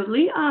 or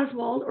Lee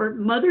Oswald, or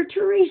Mother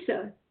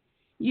Teresa,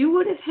 you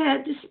would have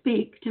had to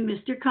speak to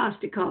Mr.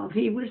 Kostikov.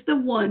 He was the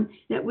one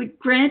that would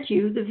grant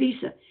you the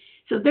visa.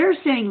 So they're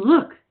saying,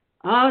 look,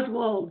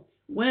 Oswald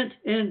went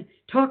and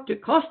talked to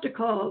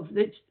Kostikov,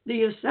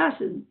 the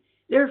assassin.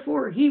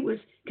 Therefore, he was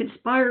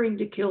conspiring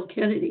to kill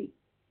Kennedy.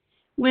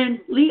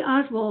 When Lee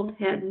Oswald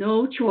had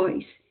no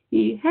choice,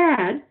 he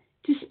had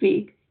to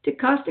speak to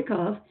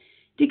Kostikov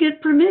to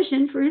get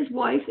permission for his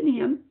wife and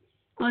him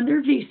on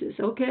their visas,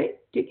 okay,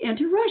 to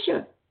enter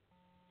Russia.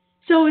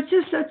 So it's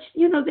just such,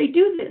 they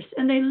do this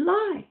and they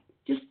lie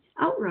just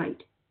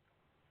outright.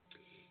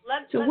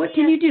 So what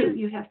can you do?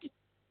 You have to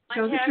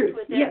tell the truth.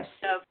 Yes.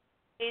 Of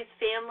his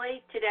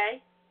family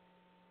today?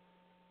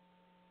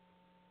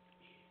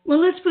 Well,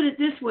 let's put it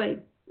this way.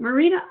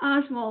 Marina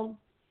Oswald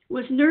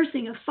was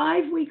nursing a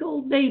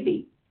 5-week-old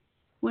baby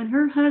when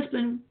her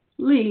husband,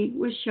 Lee,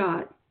 was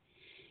shot.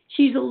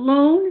 She's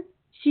alone.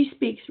 She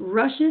speaks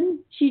Russian.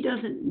 She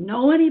doesn't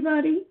know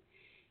anybody.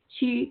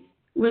 She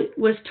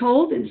was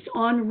told, and it's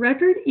on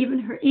record,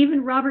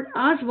 even Robert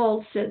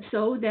Oswald said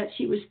so, that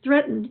she was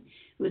threatened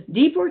with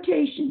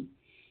deportation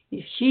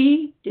if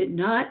she did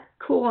not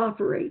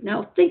cooperate.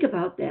 Now, think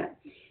about that.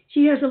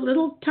 She has a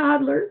little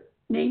toddler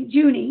named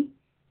Junie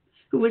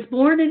who was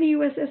born in the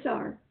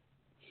USSR.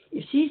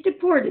 If she's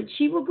deported,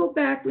 she will go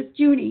back with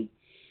Junie.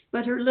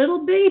 But her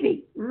little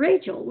baby,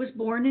 Rachel, was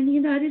born in the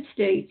United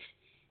States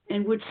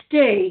and would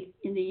stay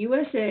in the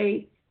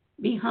USA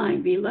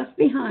be left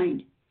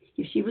behind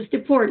if she was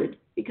deported,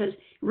 because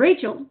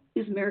Rachel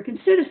is an American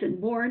citizen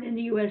born in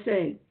the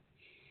USA.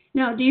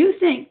 Now, do you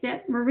think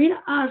that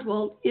Marina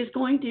Oswald is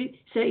going to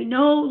say,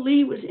 no,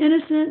 Lee was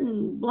innocent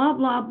and blah,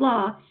 blah,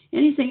 blah,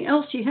 anything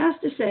else she has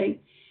to say?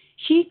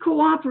 She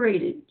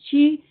cooperated.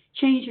 She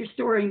changed her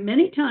story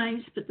many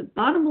times, but the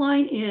bottom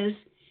line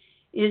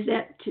is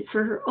that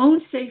for her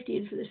own safety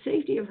and for the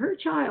safety of her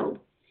child,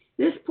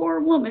 this poor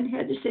woman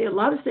had to say a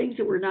lot of things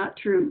that were not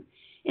true,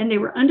 and they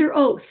were under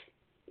oath.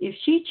 If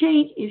she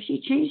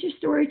changed her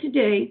story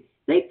today,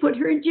 they put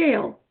her in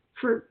jail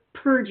for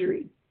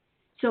perjury.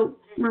 So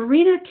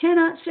Marina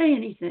cannot say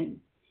anything.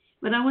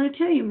 But I want to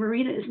tell you,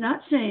 Marina is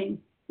not saying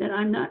that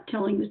I'm not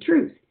telling the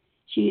truth.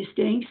 She is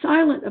staying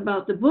silent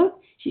about the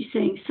book. She's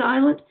staying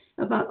silent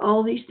about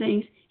all these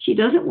things. She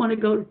doesn't want to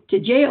go to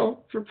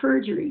jail for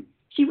perjury.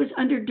 She was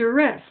under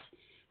duress.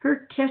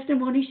 Her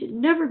testimony should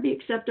never be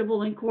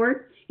acceptable in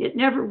court. It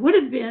never would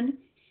have been.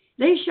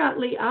 They shot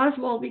Lee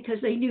Oswald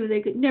because they knew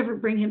they could never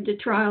bring him to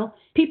trial.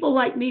 People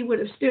like me would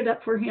have stood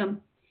up for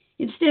him.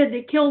 Instead,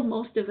 they killed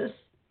most of us.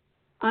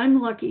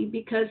 I'm lucky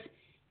because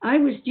I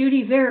was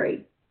Judith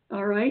Vary,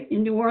 all right,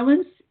 in New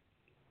Orleans.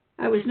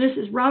 I was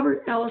Mrs.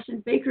 Robert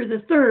Allison Baker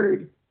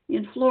III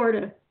in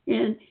Florida,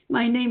 and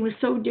my name was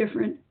so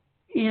different.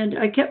 And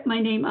I kept my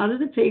name out of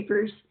the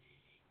papers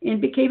and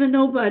became a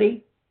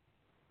nobody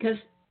because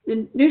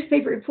the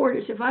newspaper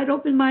reporters, if I'd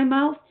opened my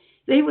mouth,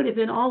 they would have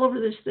been all over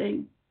this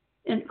thing.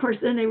 And, of course,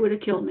 then they would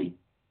have killed me.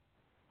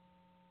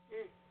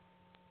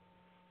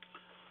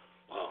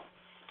 Wow.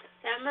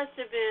 That must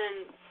have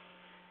been,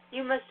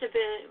 you must have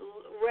been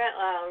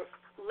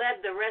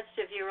led the rest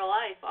of your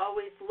life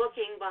always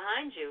looking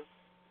behind you.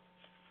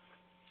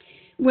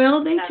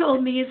 Well, they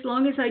told me as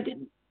long as I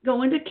didn't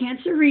go into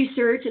cancer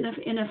research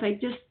and if I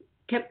just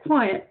kept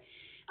quiet.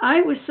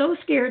 I was so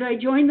scared I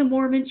joined the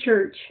Mormon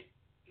church.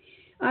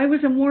 I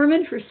was a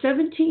Mormon for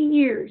 17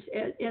 years,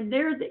 and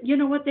there, you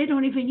know what, they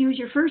don't even use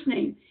your first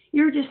name.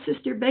 You're just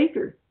Sister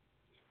Baker.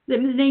 The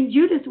name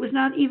Judith was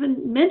not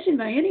even mentioned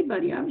by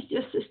anybody. I was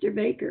just Sister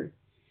Baker.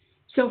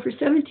 So for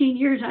 17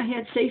 years, I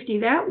had safety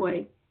that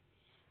way.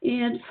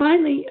 And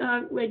finally,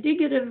 I did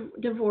get a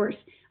divorce.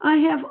 I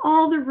have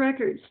all the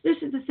records. This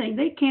is the thing.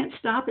 They can't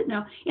stop it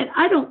now. And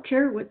I don't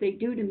care what they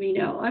do to me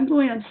now. I'm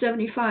going on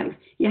 75.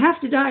 You have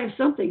to die of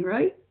something,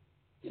 right?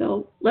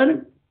 So let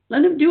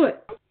them do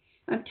it.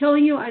 I'm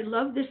telling you, I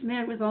love this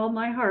man with all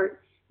my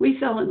heart. We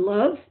fell in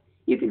love.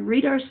 You can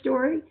read our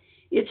story.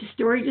 It's a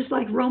story just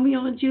like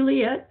Romeo and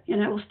Juliet,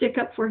 and I will stick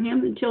up for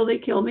him until they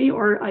kill me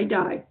or I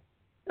die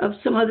of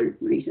some other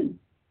reason.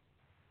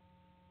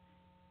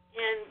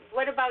 And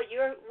what about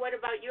your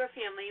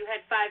family? You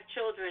had 5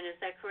 children, is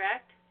that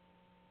correct?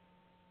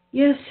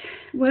 Yes.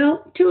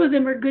 Well, 2 of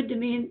them are good to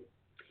me. And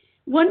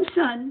one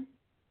son,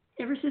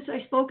 ever since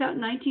I spoke out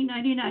in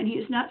 1999, he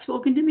has not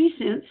spoken to me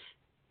since.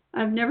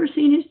 I've never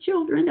seen his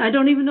children. I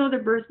don't even know their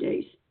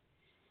birthdays.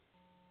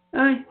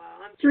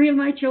 3 of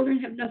my children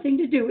have nothing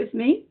to do with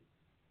me.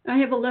 I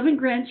have 11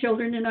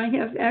 grandchildren, and I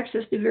have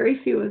access to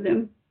very few of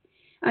them.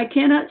 I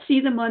cannot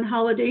see them on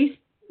holidays,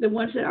 the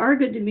ones that are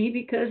good to me,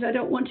 because I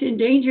don't want to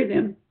endanger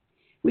them.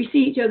 We see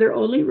each other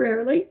only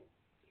rarely.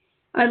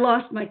 I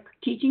lost my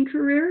teaching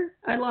career.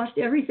 I lost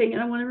everything.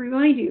 And I want to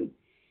remind you,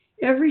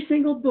 every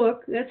single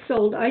book that's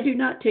sold, I do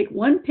not take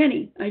one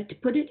penny. I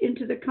put it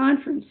into the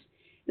conference.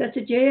 That's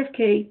a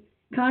JFK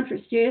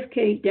conference,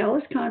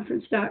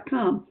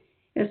 JFK-DallasConference.com.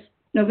 That's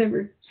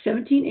November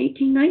 17,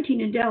 18,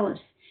 19 in Dallas.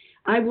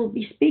 I will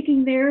be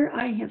speaking there.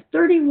 I have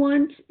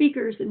 31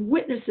 speakers and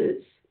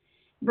witnesses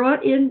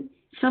brought in.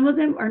 Some of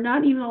them are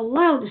not even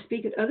allowed to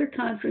speak at other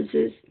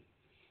conferences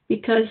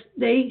because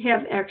they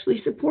have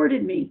actually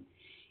supported me.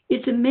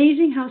 It's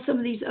amazing how some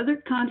of these other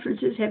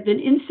conferences have been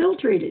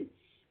infiltrated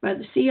by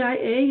the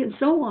CIA and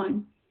so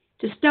on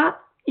to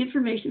stop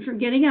information from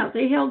getting out.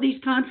 They held these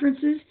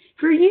conferences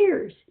for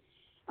years.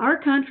 Our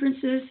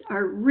conferences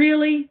are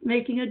really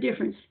making a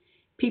difference.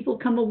 People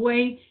come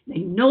away, they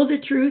know the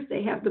truth,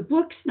 they have the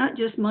books, not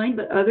just mine,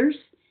 but others,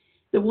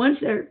 the ones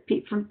that are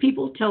from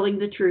people telling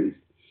the truth.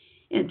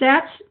 And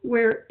that's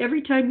where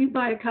every time you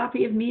buy a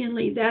copy of me and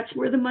Lee, that's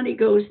where the money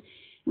goes.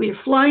 We are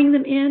flying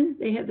them in,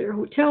 they have their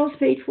hotels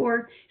paid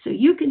for, so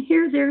you can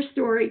hear their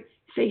story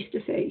face to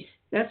face.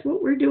 That's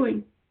what we're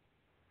doing.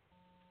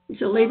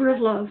 It's a labor of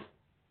love.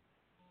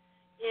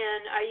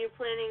 And are you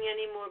planning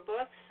any more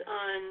books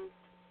on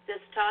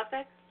this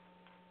topic?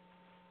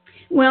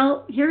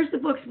 Well, here's the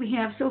books we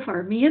have so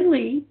far. Me and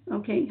Lee,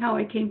 okay, How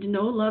I Came to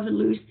Know, Love, and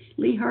Lose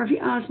Lee Harvey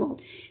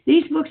Oswald.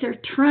 These books are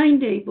Trine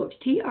Day books,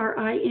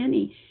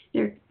 Trine.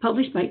 They're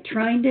published by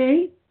Trine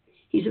Day.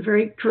 He's a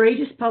very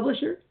courageous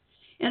publisher.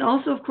 And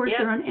also, of course,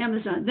 They're on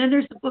Amazon. Then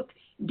there's the book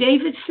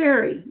David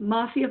Ferry,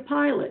 Mafia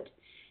Pilot.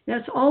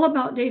 That's all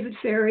about David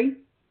Ferry,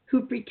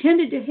 who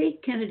pretended to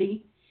hate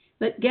Kennedy,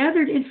 but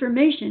gathered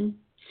information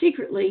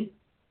secretly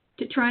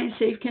to try and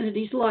save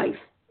Kennedy's life.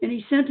 And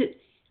he sent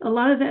a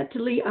lot of that to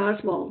Lee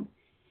Oswald.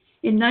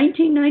 In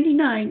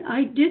 1999,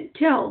 I did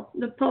tell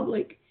the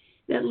public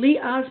that Lee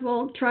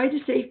Oswald tried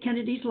to save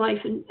Kennedy's life,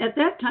 and at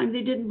that time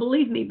they didn't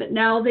believe me, but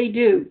now they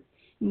do.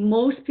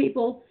 Most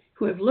people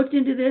who have looked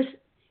into this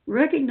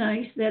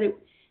recognize that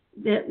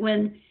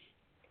when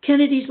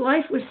Kennedy's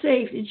life was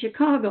saved in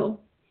Chicago,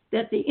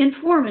 that the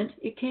informant,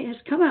 it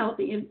has come out,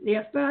 the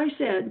FBI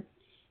said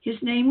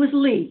his name was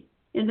Lee,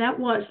 and that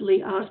was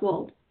Lee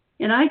Oswald.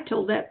 And I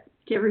told that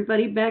to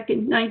everybody back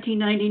in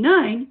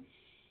 1999,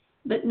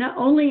 but not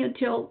only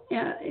until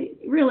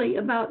really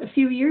about a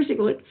few years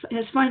ago, it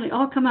has finally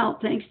all come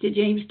out thanks to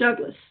James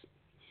Douglas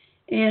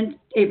and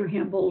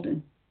Abraham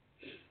Bolden,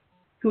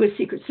 who is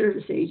Secret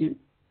Service agent.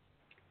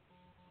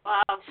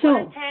 Wow,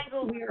 so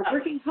we are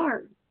working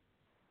hard.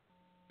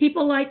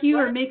 People like you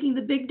are making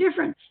the big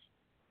difference.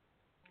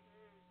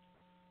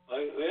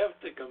 We have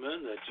to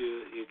commend that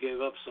you gave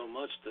up so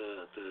much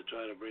to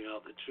try to bring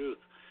out the truth,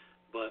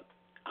 but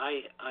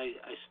I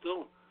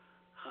still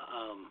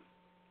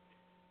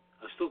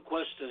I'm still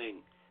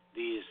questioning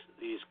these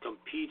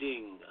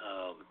competing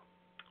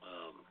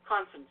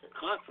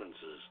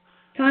conferences.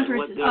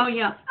 Oh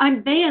yeah, I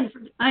am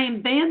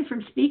banned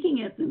from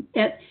speaking at them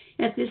at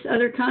this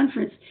other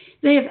conference.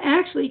 They have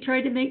actually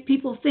tried to make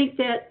people think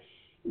that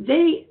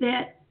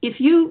if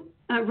you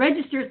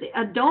register at the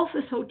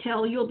Adolphus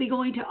Hotel, you'll be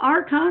going to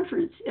our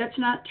conference. That's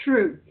not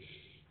true.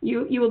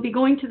 You will be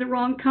going to the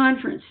wrong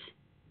conference.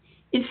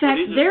 In fact,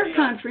 their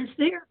conference,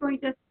 they are going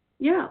to,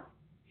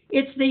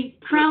 it's the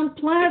Crown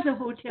Plaza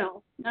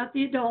Hotel, not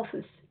the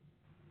Adolphus.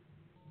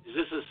 Is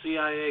this a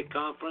CIA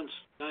conference,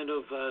 kind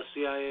of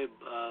CIA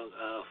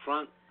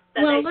front?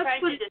 Well, let's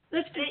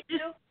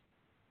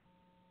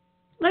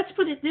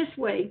put it this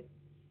way.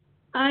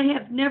 I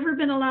have never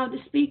been allowed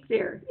to speak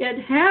there. Ed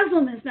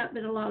Haslam has not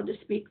been allowed to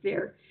speak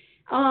there.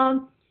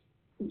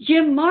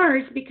 Jim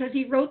Mars, because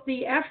he wrote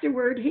the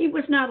afterword, he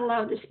was not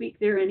allowed to speak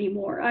there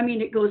anymore. I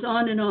mean, it goes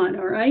on and on,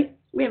 all right?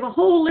 We have a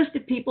whole list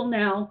of people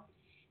now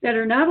that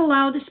are not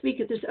allowed to speak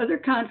at this other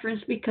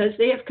conference because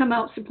they have come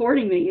out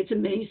supporting me. It's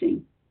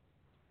amazing.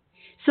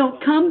 So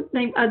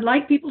I'd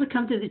like people to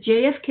come to the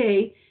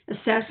JFK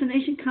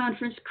Assassination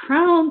Conference,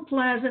 Crown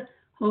Plaza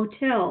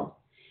Hotel.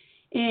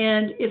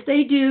 And if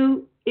they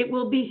do, it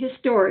will be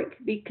historic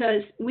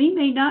because we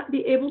may not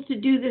be able to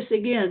do this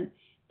again.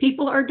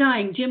 People are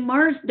dying. Jim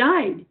Mars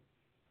died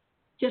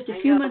just a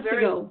few months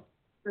ago.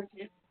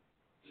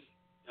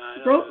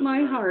 Broke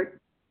my heart.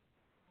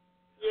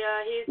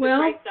 Yeah, he's a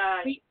great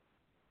guy.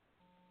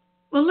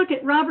 Well, look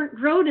at Robert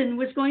Groden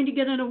was going to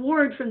get an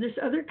award from this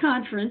other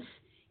conference,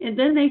 and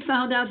then they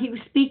found out he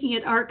was speaking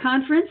at our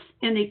conference,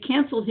 and they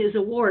canceled his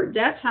award.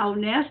 That's how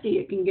nasty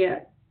it can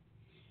get.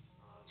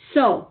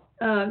 So,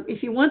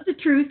 if you want the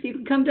truth, you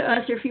can come to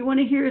us. Or if you want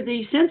to hear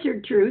the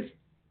censored truth,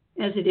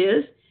 as it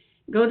is,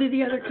 go to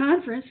the other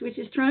conference, which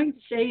is trying to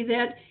say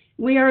that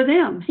we are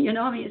them. You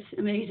know, I mean, it's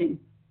amazing.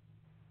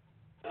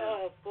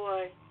 Oh,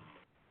 boy.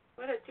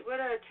 What a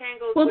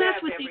tangled Well,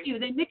 that's what they do.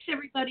 They mix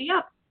everybody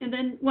up. And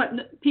then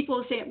people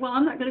will say, well,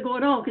 I'm not going to go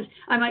at all because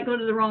I might go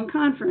to the wrong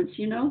conference,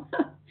 you know.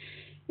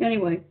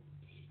 Anyway,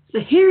 so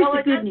here's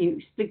the good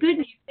news. The good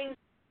news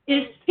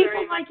is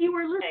people like you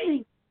are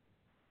listening.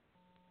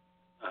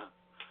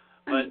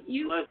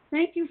 But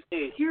thank you for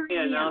he hearing me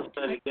announced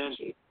out. that again,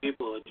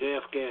 people, a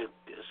JFK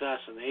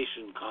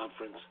assassination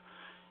conference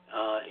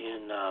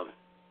in,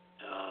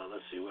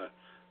 let's see where.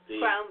 The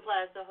Crown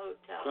Plaza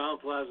Hotel. Crown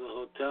Plaza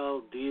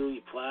Hotel,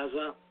 Dealey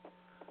Plaza.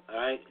 All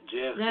right,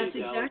 JFK. That's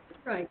exactly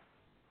right.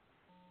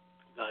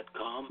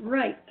 .com.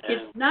 Right. And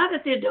it's not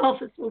at the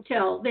Adolphus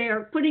Hotel. They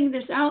are putting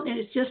this out, and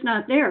it's just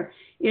not there.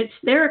 It's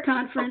their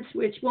conference,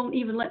 which won't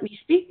even let me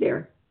speak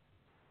there.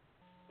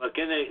 But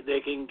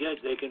they can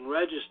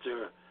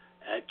register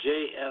at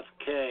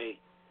JFK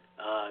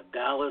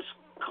Dallas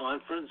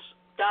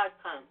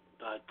Conference.com.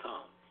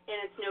 And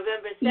it's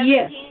November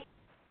 17th,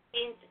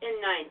 18th, and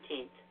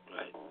 19th.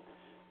 Right.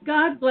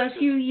 God bless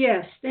you.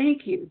 Yes.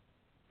 Thank you.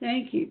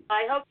 Thank you.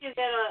 I hope you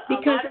get a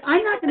because lot of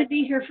I'm not going to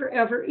be here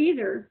forever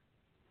either.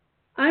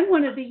 I'm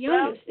one of the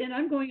youngest, and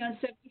I'm going on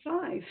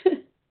 75.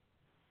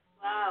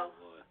 Wow.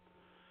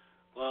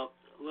 Well,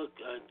 look,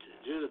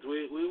 Judith,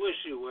 we wish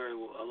you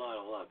a lot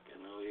of luck,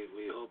 and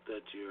we hope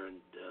that your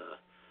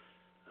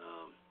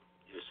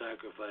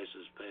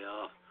sacrifices pay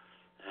off,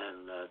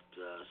 and that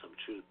some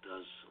truth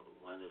does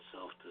lend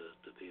itself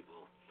to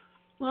people.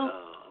 Well,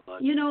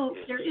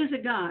 there is a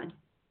God.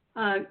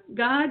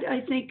 God,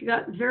 I think,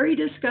 got very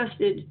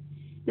disgusted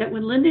that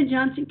when Lyndon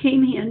Johnson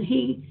came in,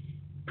 he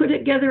put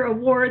together a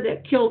war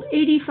that killed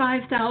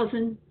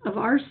 85,000 of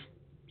our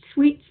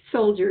sweet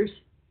soldiers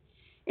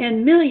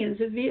and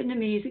millions of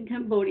Vietnamese and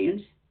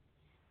Cambodians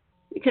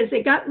because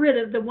they got rid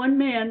of the one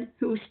man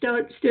who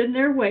stood in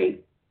their way,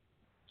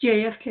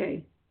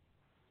 JFK.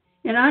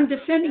 And I'm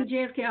defending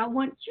JFK. I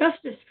want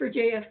justice for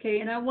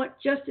JFK, and I want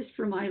justice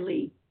for my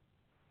Lee.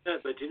 Yeah,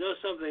 but you know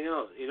something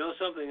else? You know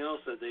something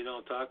else that they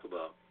don't talk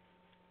about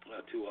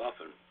too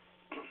often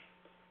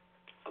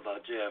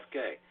about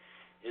JFK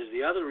is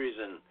the other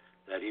reason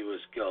that he was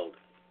killed,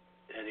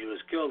 and he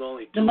was killed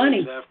only 2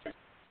 weeks after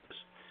this,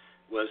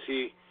 was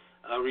he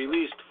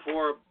released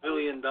 $4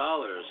 billion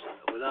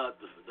without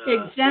the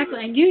exactly.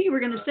 I knew you were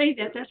going to say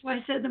that. That's why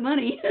I said the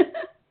money.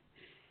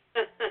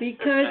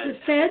 Because the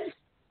feds.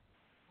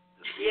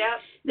 Yeah.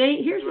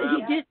 Here's what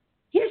he did.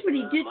 Here's what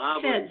he did to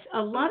the feds.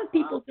 A lot of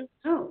people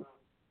don't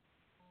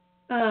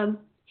know.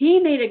 He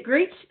made a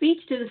great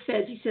speech to the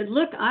feds. He said,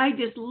 "Look, I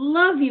just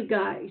love you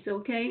guys.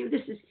 Okay,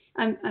 this is.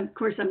 Of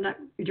course, I'm not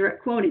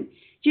direct quoting.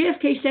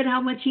 JFK said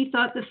how much he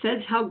thought the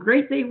feds, how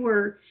great they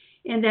were,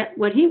 and that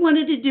what he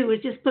wanted to do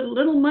is just put a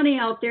little money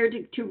out there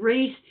to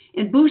raise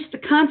and boost the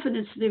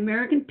confidence of the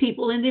American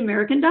people in the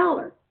American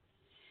dollar.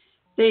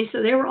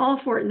 So they were all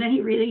for it. And then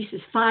he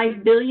releases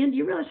 $5 billion. Do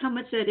you realize how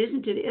much that is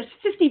in today? It's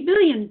 $50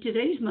 billion in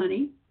today's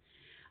money.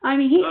 I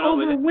mean, he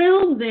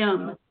overwhelmed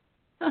them.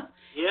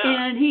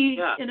 And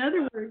in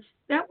other words,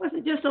 that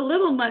wasn't just a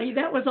little money.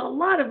 That was a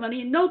lot of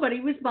money, and nobody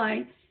was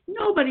buying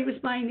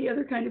the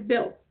other kind of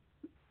bill.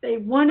 They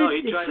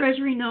wanted the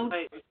Treasury note.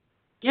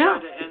 Yeah,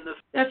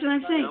 that's what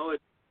I'm saying.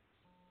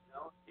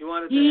 He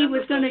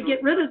was going to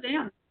get rid of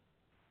them.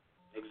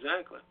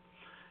 Exactly.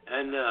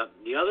 And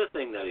the other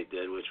thing that he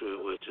did, which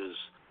is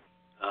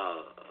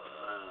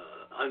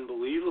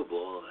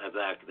unbelievable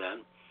back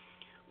then,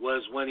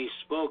 was when he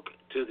spoke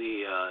to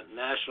the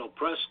National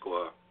Press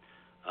Corps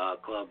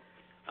Club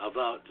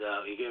about,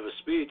 he gave a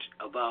speech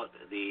about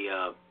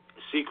the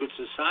secret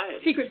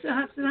societies. Secret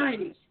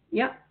societies,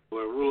 yep.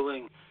 Were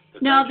ruling the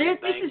now, country.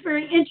 This is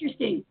very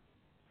interesting.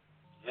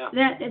 Yeah.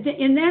 That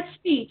in that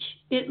speech,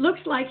 it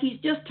looks like he's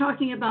just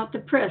talking about the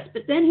press,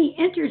 but then he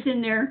enters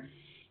in there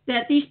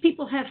that these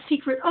people have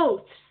secret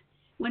oaths.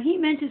 When he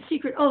mentions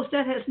secret oaths,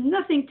 that has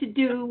nothing to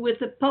do with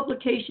the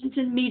publications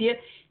and media.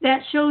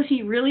 That shows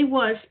he really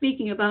was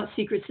speaking about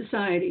secret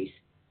societies.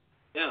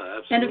 Yeah,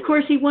 absolutely. And of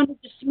course, he wanted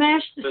to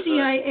smash the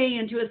CIA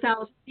into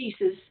 1,000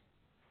 pieces.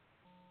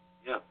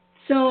 Yeah.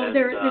 So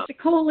there's a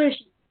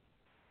coalition.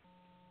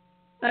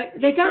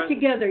 They got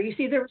together. You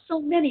see, there were so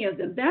many of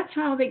them. That's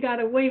how they got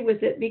away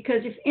with it,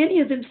 because if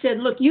any of them said,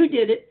 look, you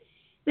did it,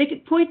 they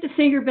could point the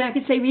finger back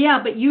and say, yeah,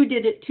 but you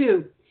did it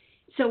too.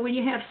 So when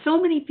you have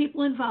so many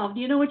people involved,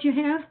 you know what you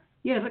have?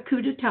 You have a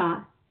coup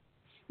d'etat.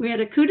 We had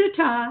a coup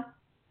d'etat,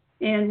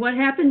 and what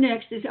happened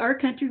next is our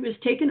country was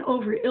taken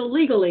over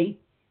illegally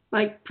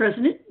by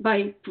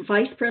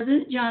Vice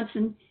President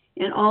Johnson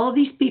and all of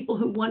these people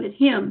who wanted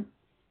him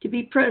to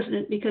be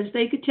president because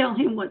they could tell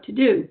him what to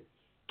do.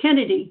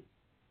 Kennedy,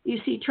 you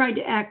see, tried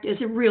to act as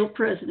a real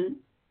president.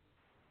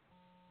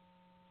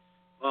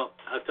 Well,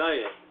 I'll tell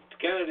you,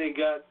 Kennedy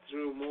got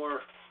through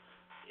more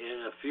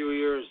in a few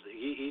years.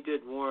 He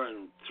did more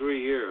in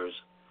 3 years,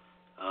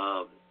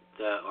 or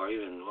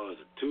even,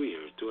 2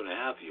 years,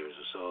 2.5 years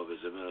or so of his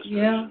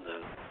administration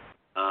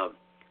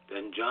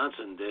than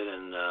Johnson did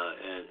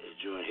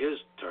during his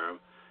term,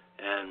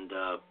 and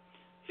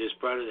his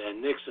president,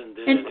 and Nixon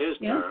did in his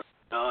term,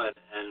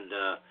 and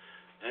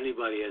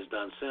anybody has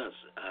done since.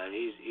 And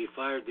he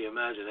fired the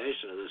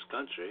imagination of this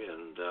country,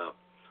 and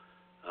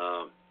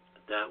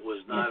that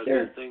was not a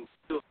good thing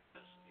to do.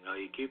 You know,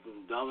 you keep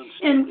them dumb and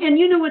stupid. And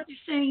you know what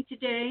they're saying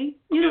today?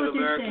 You know what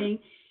they're saying?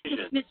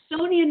 The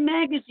Smithsonian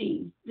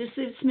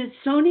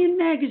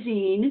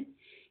Magazine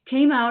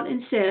came out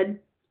and said,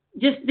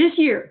 just this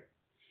year,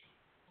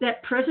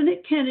 that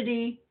President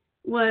Kennedy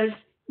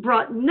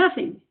brought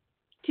nothing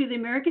to the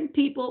American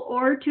people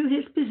or to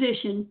his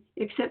position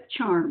except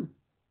charm.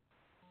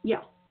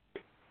 Yeah.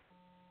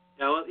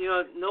 Yeah, well,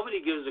 nobody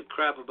gives a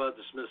crap about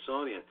the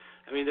Smithsonian.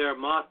 I mean, they're a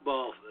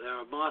mothball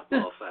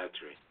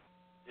factory.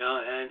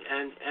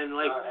 And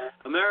like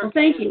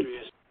American history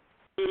is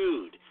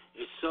skewed.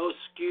 It's so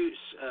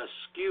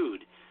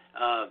skewed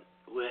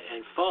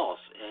and false,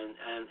 and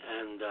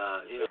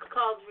it's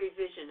called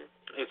revisionist.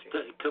 It's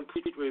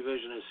complete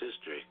revisionist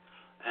history.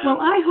 And, well,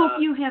 I hope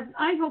you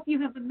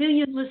have 1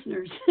 million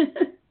listeners.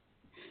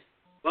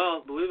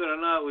 Well, believe it or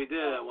not, we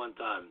did at one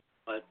time,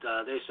 but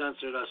they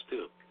censored us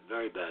too,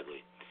 very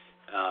badly,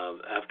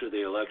 after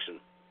the election.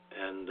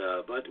 And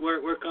but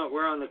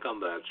we're on the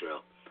comeback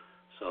trail.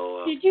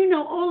 So. Did you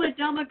know Ole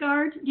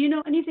Damagard? Do you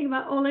know anything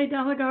about Ole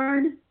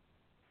Damagard?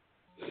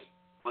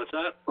 What's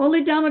that?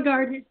 Ole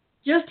Damagard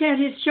just had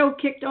his show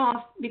kicked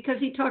off because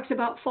he talks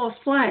about false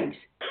flags.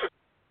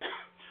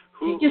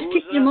 He just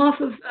kicked him off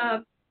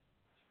of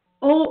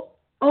Ole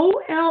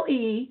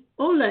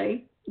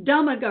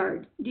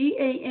Damagard,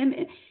 D-A-M.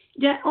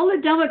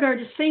 Ole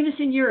Damagard is famous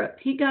in Europe.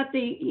 He got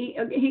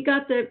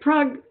the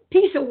Prague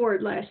Peace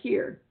Award last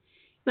year,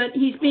 but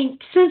he's being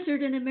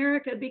censored in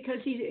America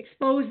because he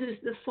exposes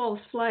the false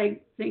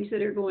flag things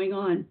that are going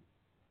on.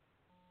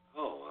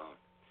 Oh wow!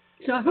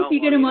 So I hope you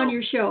get him on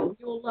your show.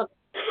 You'll love it.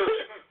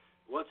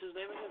 What's his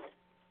name again?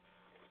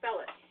 Spell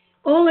it.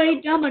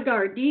 Ole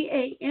Damagard,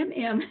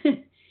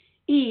 D-A-M-M-E-G-A-R-D,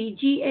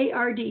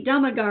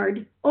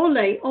 Damagard,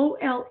 Ole,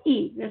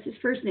 O-L-E, that's his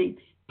first name.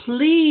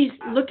 Please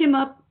look him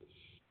up,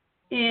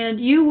 and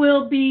you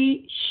will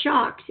be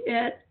shocked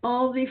at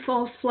all the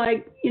false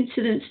flag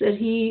incidents that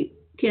he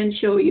can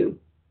show you.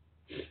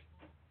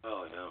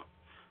 Oh, no.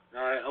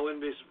 I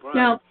wouldn't be surprised.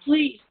 Now,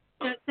 please,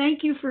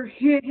 thank you for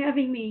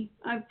having me.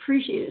 I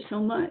appreciate it so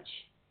much.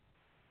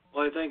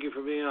 Well, thank you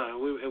for being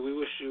on. We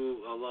wish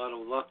you a lot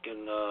of luck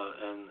and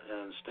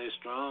stay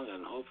strong,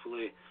 and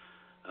hopefully,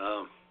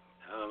 I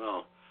don't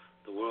know,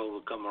 the world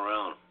will come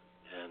around,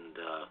 and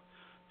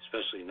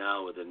especially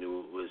now with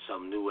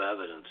some new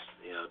evidence,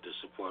 to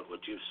support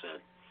what you've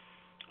said.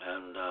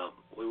 And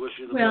we wish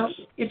you the best. Well,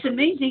 it's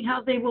amazing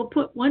how they will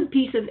put one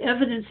piece of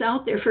evidence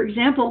out there. For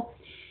example,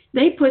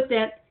 they put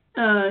that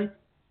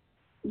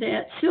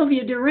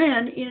Sylvia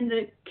Duran in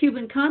the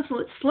Cuban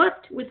consulate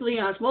slept with Lee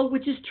Oswald,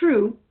 which is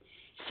true.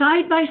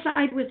 Side by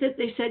side with it,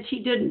 they said she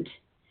didn't.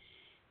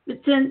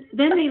 But then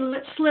they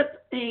let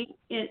slip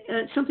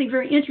something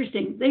very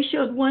interesting. They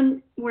showed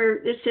one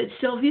where it said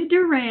Sylvia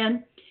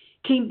Duran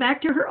came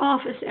back to her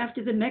office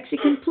after the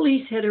Mexican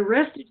police had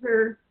arrested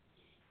her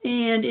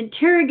and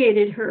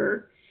interrogated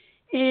her,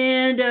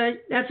 and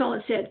that's all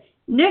it said.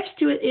 Next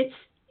to it,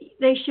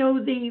 they show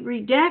the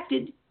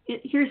redacted.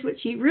 Here's what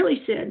she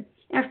really said.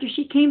 After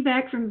she came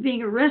back from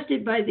being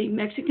arrested by the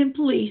Mexican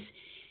police,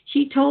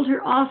 she told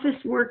her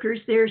office workers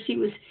there she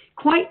was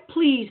quite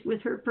pleased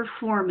with her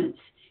performance.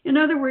 In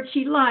other words,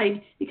 she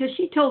lied because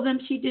she told them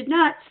she did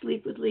not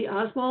sleep with Lee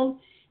Oswald,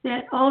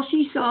 that all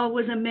she saw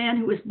was a man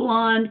who was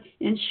blonde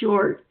and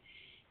short.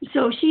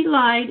 So she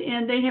lied,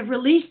 and they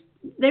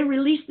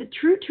released the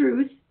true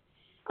truth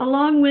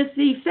along with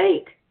the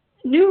fake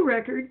new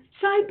record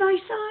side by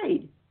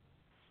side.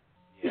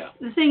 Yeah.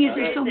 The thing is,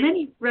 there's so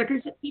many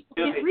records that people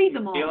can't read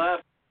them all. You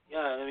laugh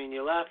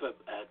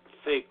at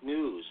fake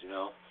news,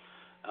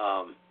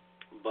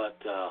 but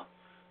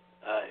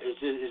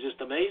it's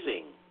just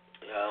amazing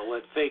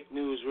what fake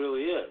news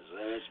really is,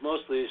 and it's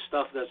mostly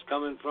stuff that's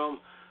coming from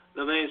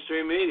the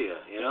mainstream media,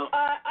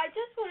 I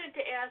just wanted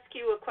to ask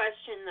you a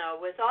question, though.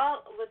 With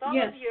all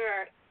Yes. of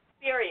your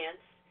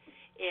experience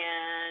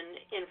and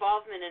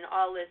involvement in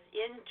all this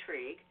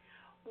intrigue,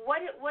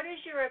 what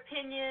is your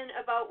opinion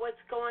about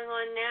what's going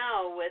on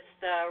now with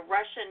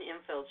Russian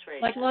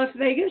infiltration? Like Las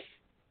Vegas?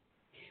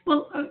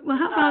 Well,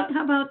 how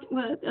about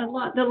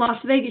the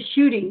Las Vegas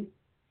shooting?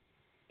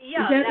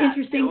 Yeah, is that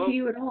interesting to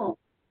you at all?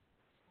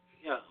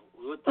 Yeah.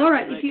 All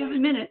right, if you have a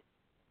minute.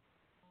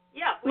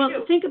 Yeah, we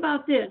do. Think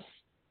about this.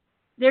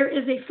 There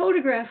is a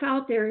photograph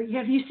out there.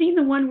 Have you seen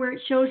the one where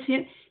it shows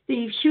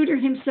the shooter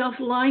himself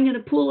lying in a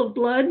pool of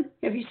blood?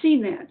 Have you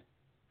seen that?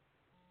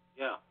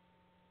 Yeah.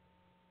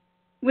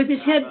 With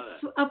his head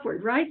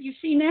upward, right? You've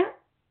seen that?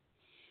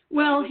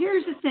 Well,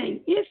 here's the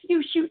thing. If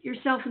you shoot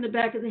yourself in the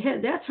back of the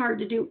head, that's hard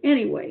to do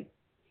anyway.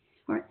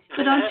 All right.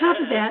 But on top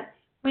of that,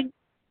 when...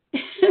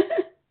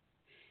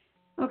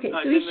 Okay,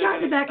 so he's shot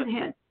in the back of the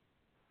head.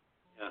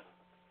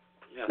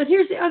 Yeah. But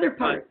here's the other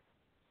part.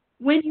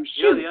 When you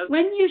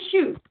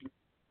shoot,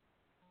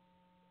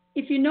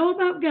 if you know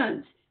about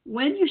guns,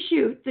 when you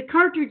shoot, the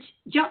cartridge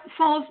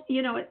falls,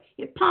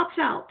 it pops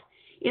out.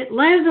 It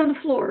lands on the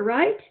floor,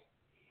 right?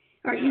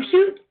 All right, you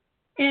shoot,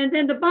 and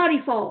then the body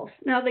falls.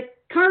 Now, the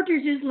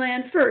cartridges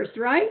land first,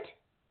 right?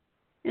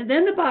 And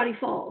then the body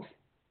falls.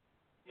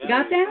 Yeah,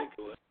 got that?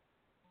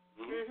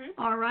 Mm-hmm.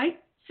 All right.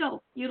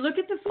 So you look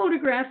at the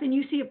photograph, and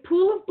you see a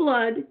pool of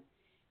blood,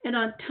 and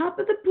on top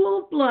of the pool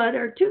of blood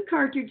are two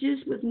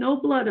cartridges with no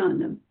blood on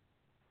them.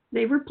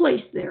 They were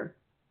placed there.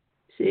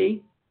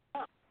 See?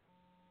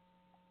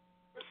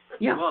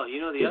 Yeah. Well, you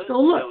know the Just other go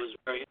thing look. that was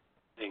very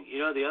interesting. You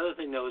know the other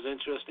thing that was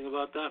interesting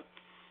about that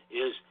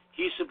is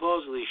he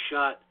supposedly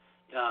shot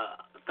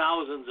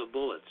thousands of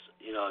bullets,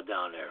 you know,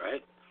 down there,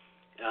 right?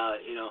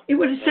 You know. It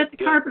would have set the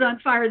carpet on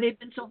fire. They've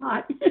been so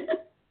hot.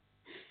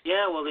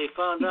 Yeah, well, they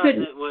found out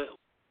that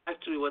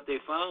what they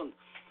found,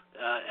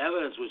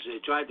 evidence which they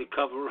tried to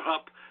cover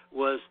up,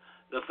 was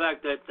the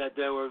fact that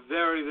there were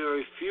very,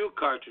 very few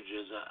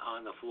cartridges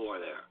on the floor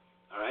there.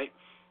 All right,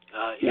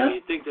 you know,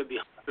 you'd think there'd be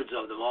hundreds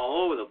of them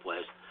all over the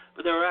place,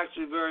 but there were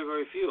actually very,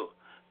 very few.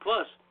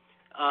 Plus,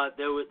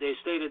 they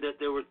stated that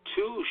there were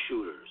two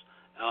shooters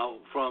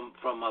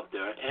from up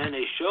there, and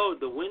they showed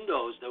the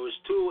windows. There was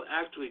two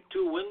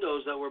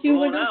windows that were blown out. 2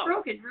 windows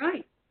broken,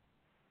 right?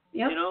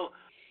 Yep. You know.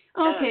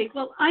 Okay,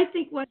 well, I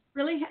think what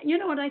really, you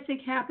know what I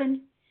think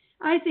happened?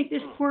 I think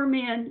this poor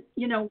man,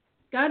 you know,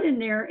 got in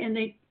there, and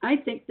I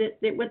think that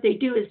what they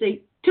do is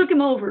they took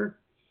him over,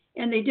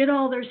 and they did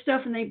all their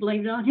stuff, and they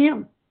blamed it on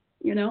him,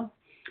 you know?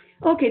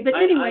 Okay, but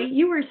anyway,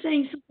 you were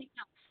saying something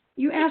else.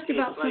 You asked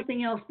about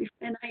something else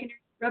before, and I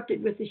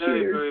interrupted with the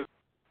shooter.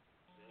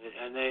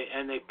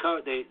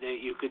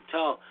 You could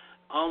tell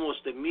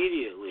almost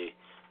immediately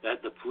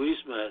that the police,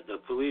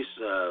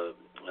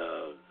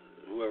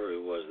 whoever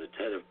it was, the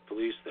head of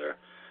police there,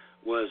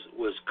 was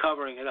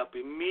covering it up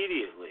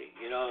immediately.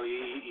 You know,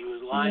 he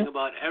was lying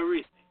about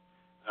everything.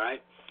 All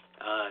right,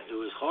 it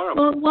was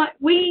horrible. Well, what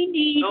we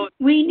need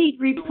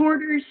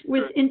reporters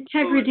with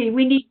integrity.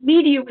 We need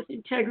media with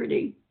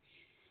integrity.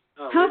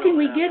 How can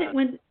we get it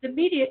when the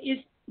media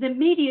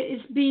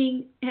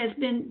has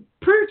been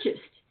purchased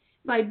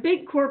by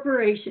big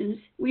corporations?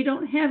 We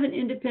don't have an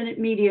independent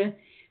media.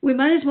 We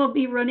might as well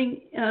be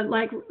running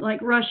like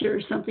Russia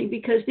or something,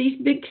 because these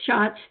big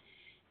shots,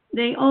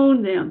 they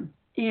own them.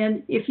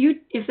 And if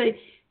a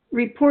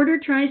reporter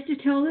tries to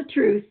tell the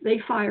truth, they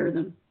fire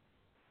them.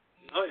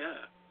 Oh yeah.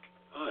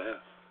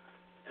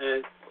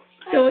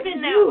 So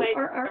you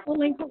are our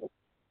only hope.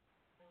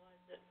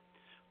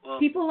 Well,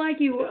 people like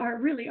you are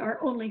really our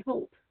only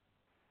hope.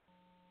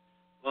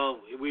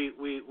 Well, we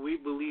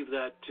believe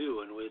that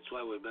too, and it's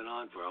why we've been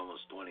on for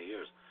almost 20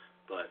 years.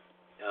 But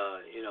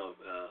you know,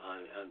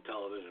 on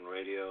television,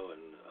 radio,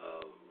 and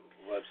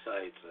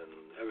websites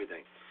and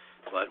everything.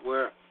 But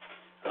we're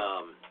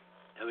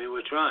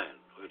trying,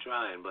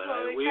 but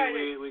we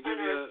give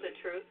you the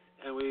truth,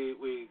 and we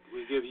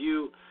give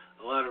you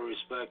a lot of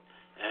respect.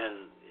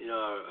 And you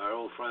know, our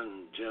old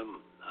friend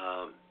Jim,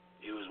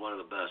 he was one of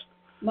the best,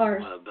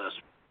 Mars. one of the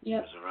best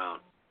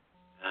around.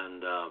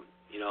 And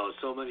you know,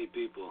 so many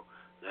people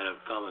that have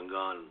come and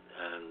gone,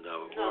 and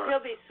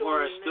or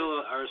are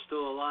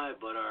still alive,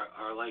 but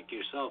are like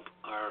yourself,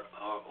 or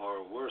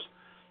worse,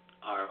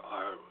 are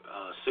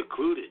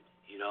secluded.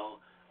 You know,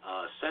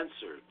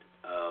 censored.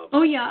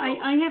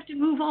 I have to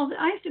move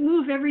I have to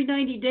move every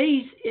 90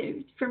 days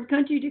from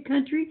country to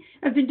country.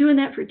 I've been doing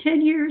that for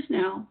 10 years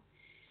now.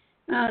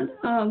 And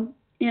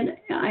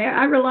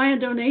I rely on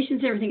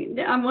donations, everything.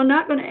 I'm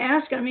not going to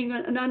ask. I'm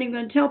not even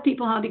going to tell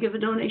people how to give a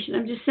donation.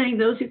 I'm just saying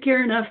those who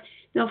care enough,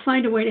 they'll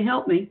find a way to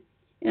help me.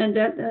 And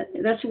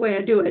that's the way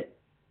I do it.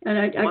 And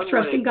I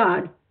trust in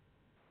God.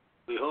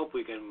 We hope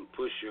we can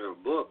push your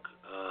book,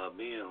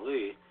 me and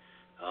Lee,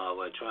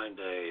 by Trine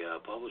Day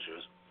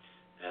Publishers.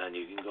 And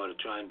you can go to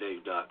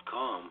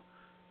TrineDay.com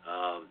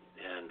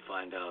and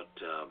find out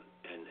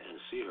and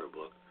see her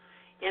book.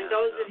 And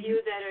those of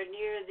you that are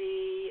near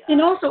the...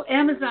 and also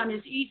Amazon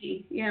is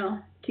easy,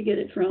 to get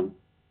it from.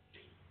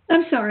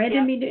 I'm sorry, I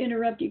didn't mean to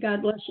interrupt you.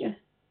 God bless you.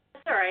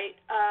 That's all right.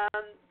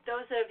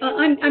 Those of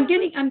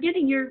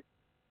you...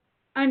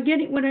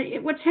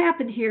 What's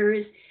happened here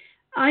is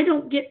I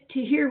don't get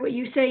to hear what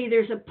you say.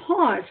 There's a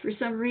pause for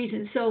some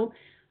reason. So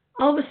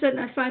all of a sudden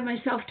I find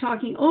myself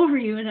talking over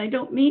you, and I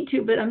don't mean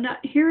to, but I'm not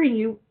hearing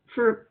you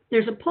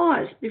there's a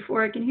pause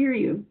before I can hear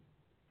you.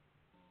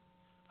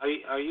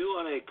 Are you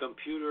on a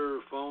computer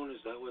phone?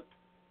 Is that what?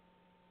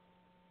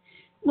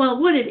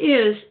 Well, what it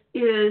is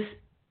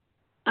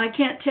I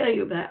can't tell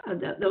you about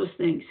those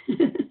things.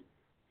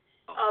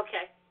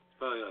 Okay.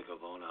 Probably like a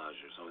vonage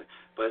or something,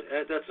 but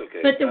that's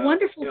okay. But the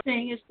wonderful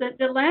thing is that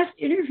the last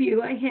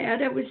interview I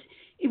had,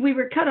 we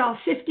were cut off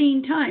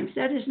 15 times.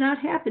 That has not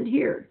happened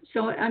here,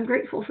 so I'm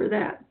grateful for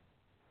that.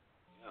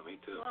 Yeah, me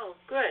too. Oh,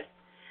 good.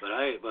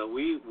 But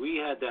we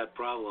had that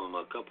problem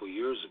a couple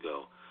years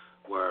ago,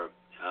 where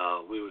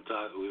we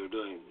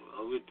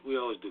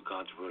always do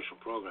controversial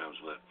programs,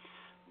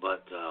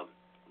 but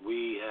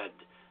we had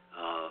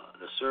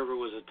the server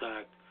was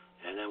attacked,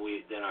 and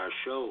then our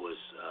show was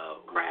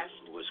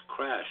crashed.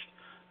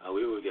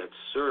 We would get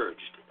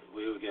surged.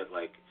 We would get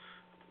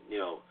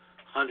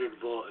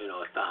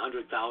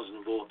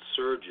 100,000 volt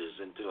surges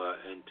into our.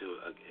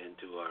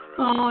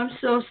 Oh, I'm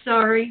so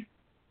sorry.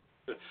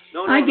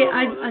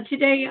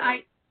 Today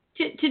I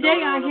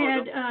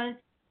had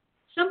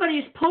somebody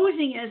is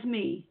posing as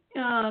me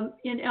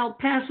in El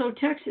Paso,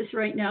 Texas,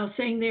 right now,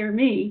 saying they're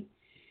me.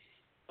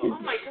 Oh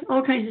my goodness.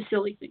 All kinds of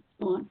silly things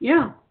going on.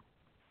 Yeah.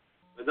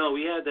 But no,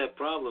 we had that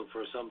problem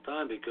for some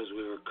time because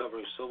we were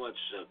covering so much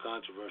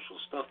controversial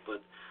stuff.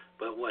 But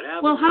But what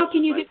happened? Well, how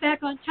can you get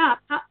back on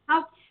top?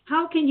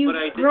 How can you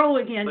grow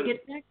again?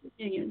 Get back to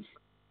millions.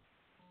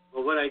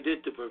 Well, what I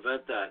did to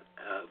prevent that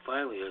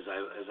finally is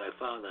I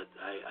found that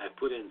I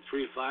put in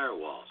 3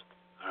 firewalls,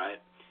 all right,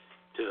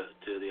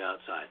 to the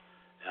outside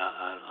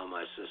on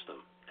my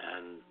system,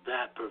 and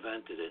that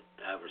prevented it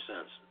ever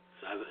since.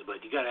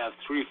 But you got to have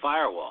 3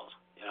 firewalls,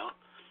 you know,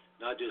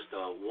 not just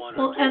one.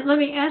 Well, or 2. And let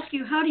me ask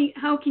you,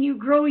 how can you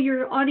grow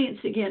your audience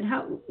again?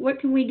 What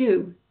can we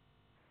do?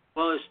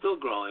 Well, it's still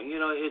growing. You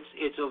know,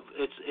 it's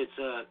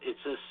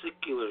a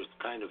secular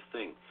kind of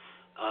thing.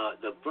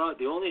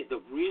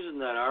 The reason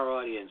that our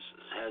audience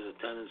has a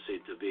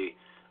tendency to be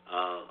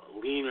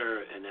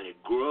leaner and then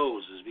it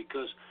grows is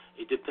because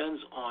it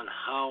depends on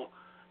how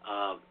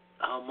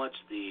much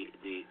they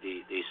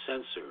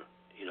censor.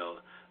 You know,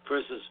 for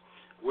instance,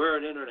 we're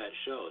an internet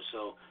show,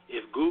 so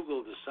if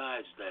Google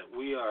decides that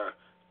we are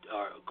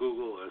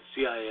Google or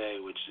CIA,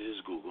 which is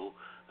Google,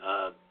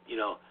 you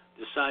know,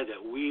 decide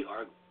that we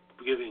are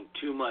giving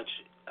too much,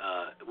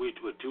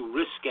 we're too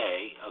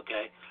risque,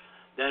 okay,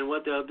 then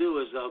what they'll do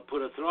is they'll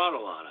put a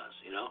throttle on us,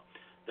 you know.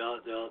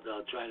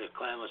 They'll try to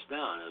clam us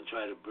down and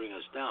try to bring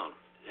us down,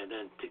 and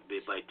then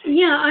by taking.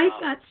 Yeah,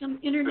 I've got some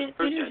internet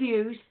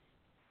interviews.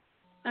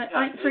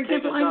 For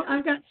example,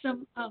 I've got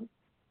some.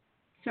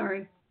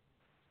 Sorry,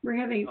 we're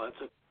having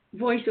a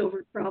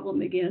voiceover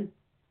problem again.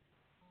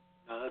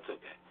 No, that's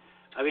okay.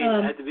 I mean,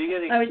 at the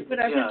beginning. What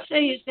I was going to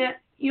say is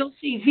that you'll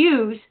see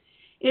views.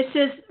 It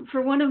says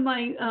for one of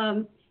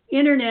my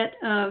internet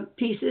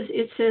pieces,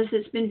 it says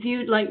it's been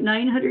viewed like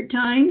 900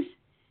 times.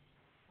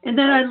 And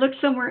then I looked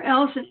somewhere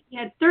else and it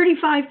had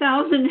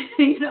 35,000,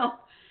 you know,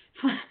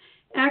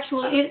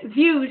 actual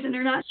views, and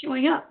they're not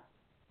showing up.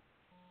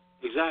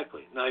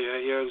 Exactly. No,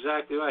 you're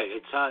exactly right.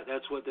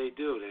 That's what they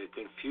do. They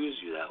confuse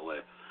you that way.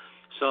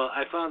 So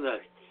I found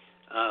that,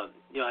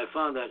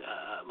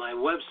 my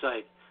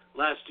website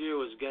last year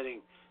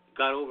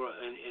got over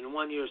in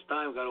 1 year's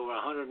time got over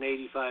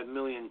 185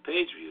 million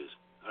page views.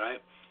 All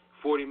right,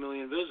 40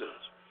 million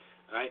visitors.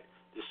 All right.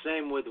 The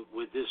same with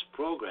this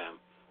program.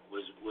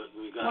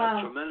 We got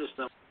a tremendous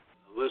number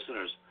of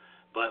listeners,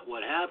 but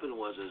what happened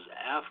was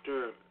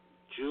after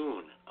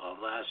June of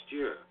last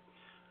year,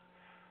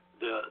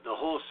 the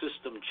whole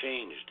system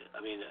changed.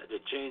 I mean,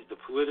 the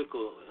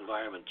political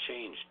environment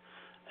changed,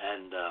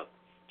 and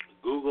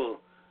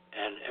Google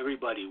and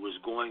everybody was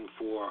going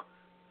for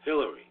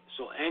Hillary.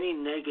 So any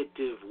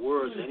negative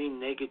words, any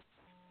negative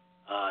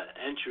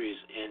entries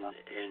in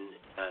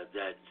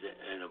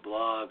a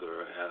blog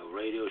or a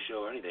radio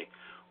show or anything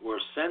were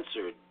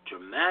censored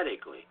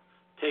dramatically,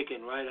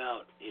 taken right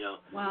out, you know.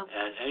 Wow.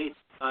 And anything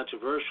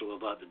controversial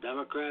about the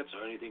Democrats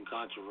or anything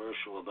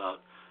controversial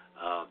about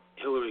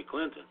Hillary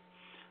Clinton,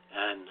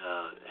 and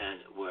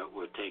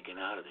were taken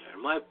out of there.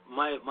 And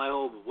my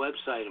whole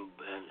website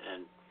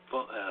and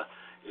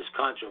is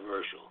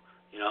controversial.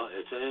 You know,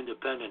 it's an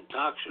independent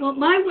talk show. Well,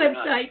 my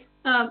website,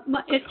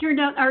 it turned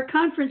out our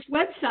conference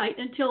website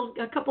until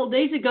a couple of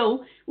days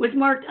ago was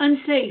marked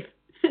unsafe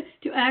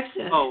to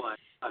access. Oh,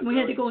 we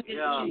had to go and get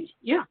it changed.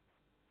 Yeah.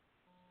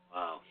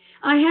 Wow.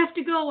 I have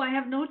to go. I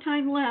have no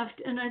time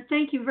left, and I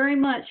thank you very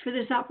much for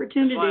this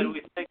opportunity. That's fine.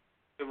 We thank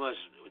you very much,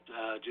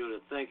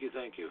 Judith. Thank you.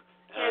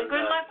 And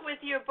good luck with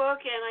your book,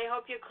 and I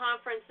hope your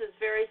conference is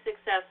very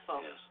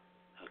successful. Yes.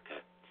 Okay.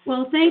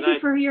 Well, thank you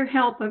for your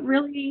help. I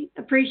really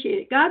appreciate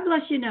it. God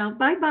bless you now.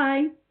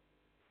 Bye-bye.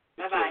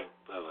 Bye-bye.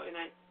 Bye-bye. Good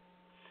night.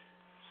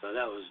 So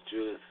that was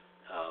Judith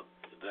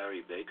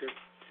Vary Baker,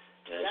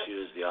 and she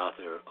was the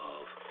author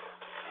of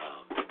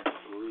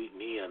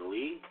Me and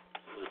Lee,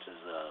 which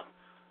is a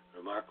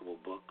remarkable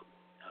book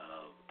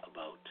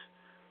about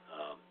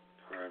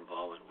her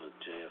involvement with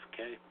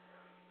JFK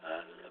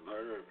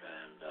murder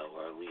and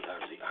or Lee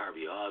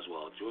Harvey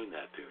Oswald during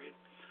that period.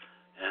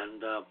 And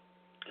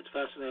it's a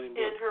fascinating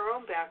book. And her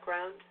own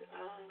background.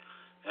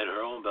 And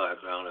her own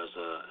background as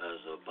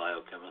a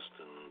biochemist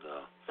and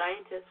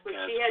scientist, which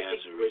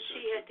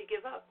she had to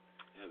give up.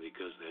 Yeah,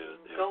 because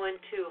they're go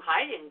into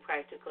hiding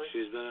practically.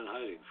 She's been in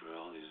hiding for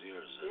all these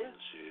years, and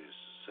she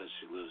says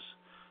she lives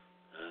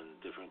in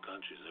different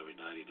countries every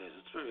 90 days.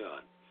 It's very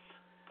odd.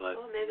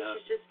 But maybe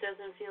she just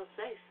doesn't feel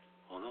safe.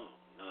 Well, no,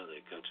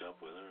 they catch up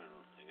with her,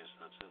 and I guess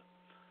that's it.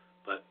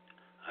 But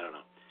I don't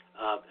know.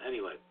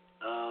 Anyway,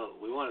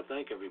 we want to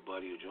thank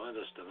everybody who joined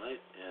us tonight,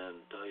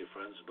 and tell your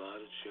friends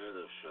about it. Share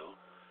the show,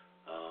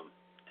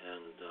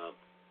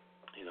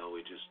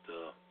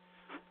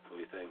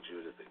 we thank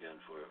Judith again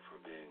for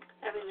being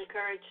having the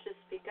courage to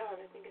speak out.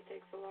 I think it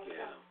takes a lot of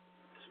that.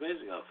 It's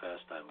amazing how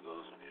fast time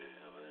goes when you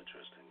have an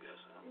interesting guest.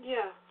 Huh?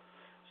 Yeah.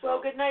 So,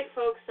 well, good night,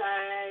 folks.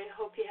 I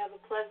hope you have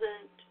a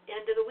pleasant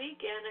end of the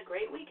week and a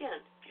great weekend.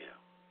 Yeah.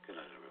 Good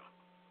night, everyone.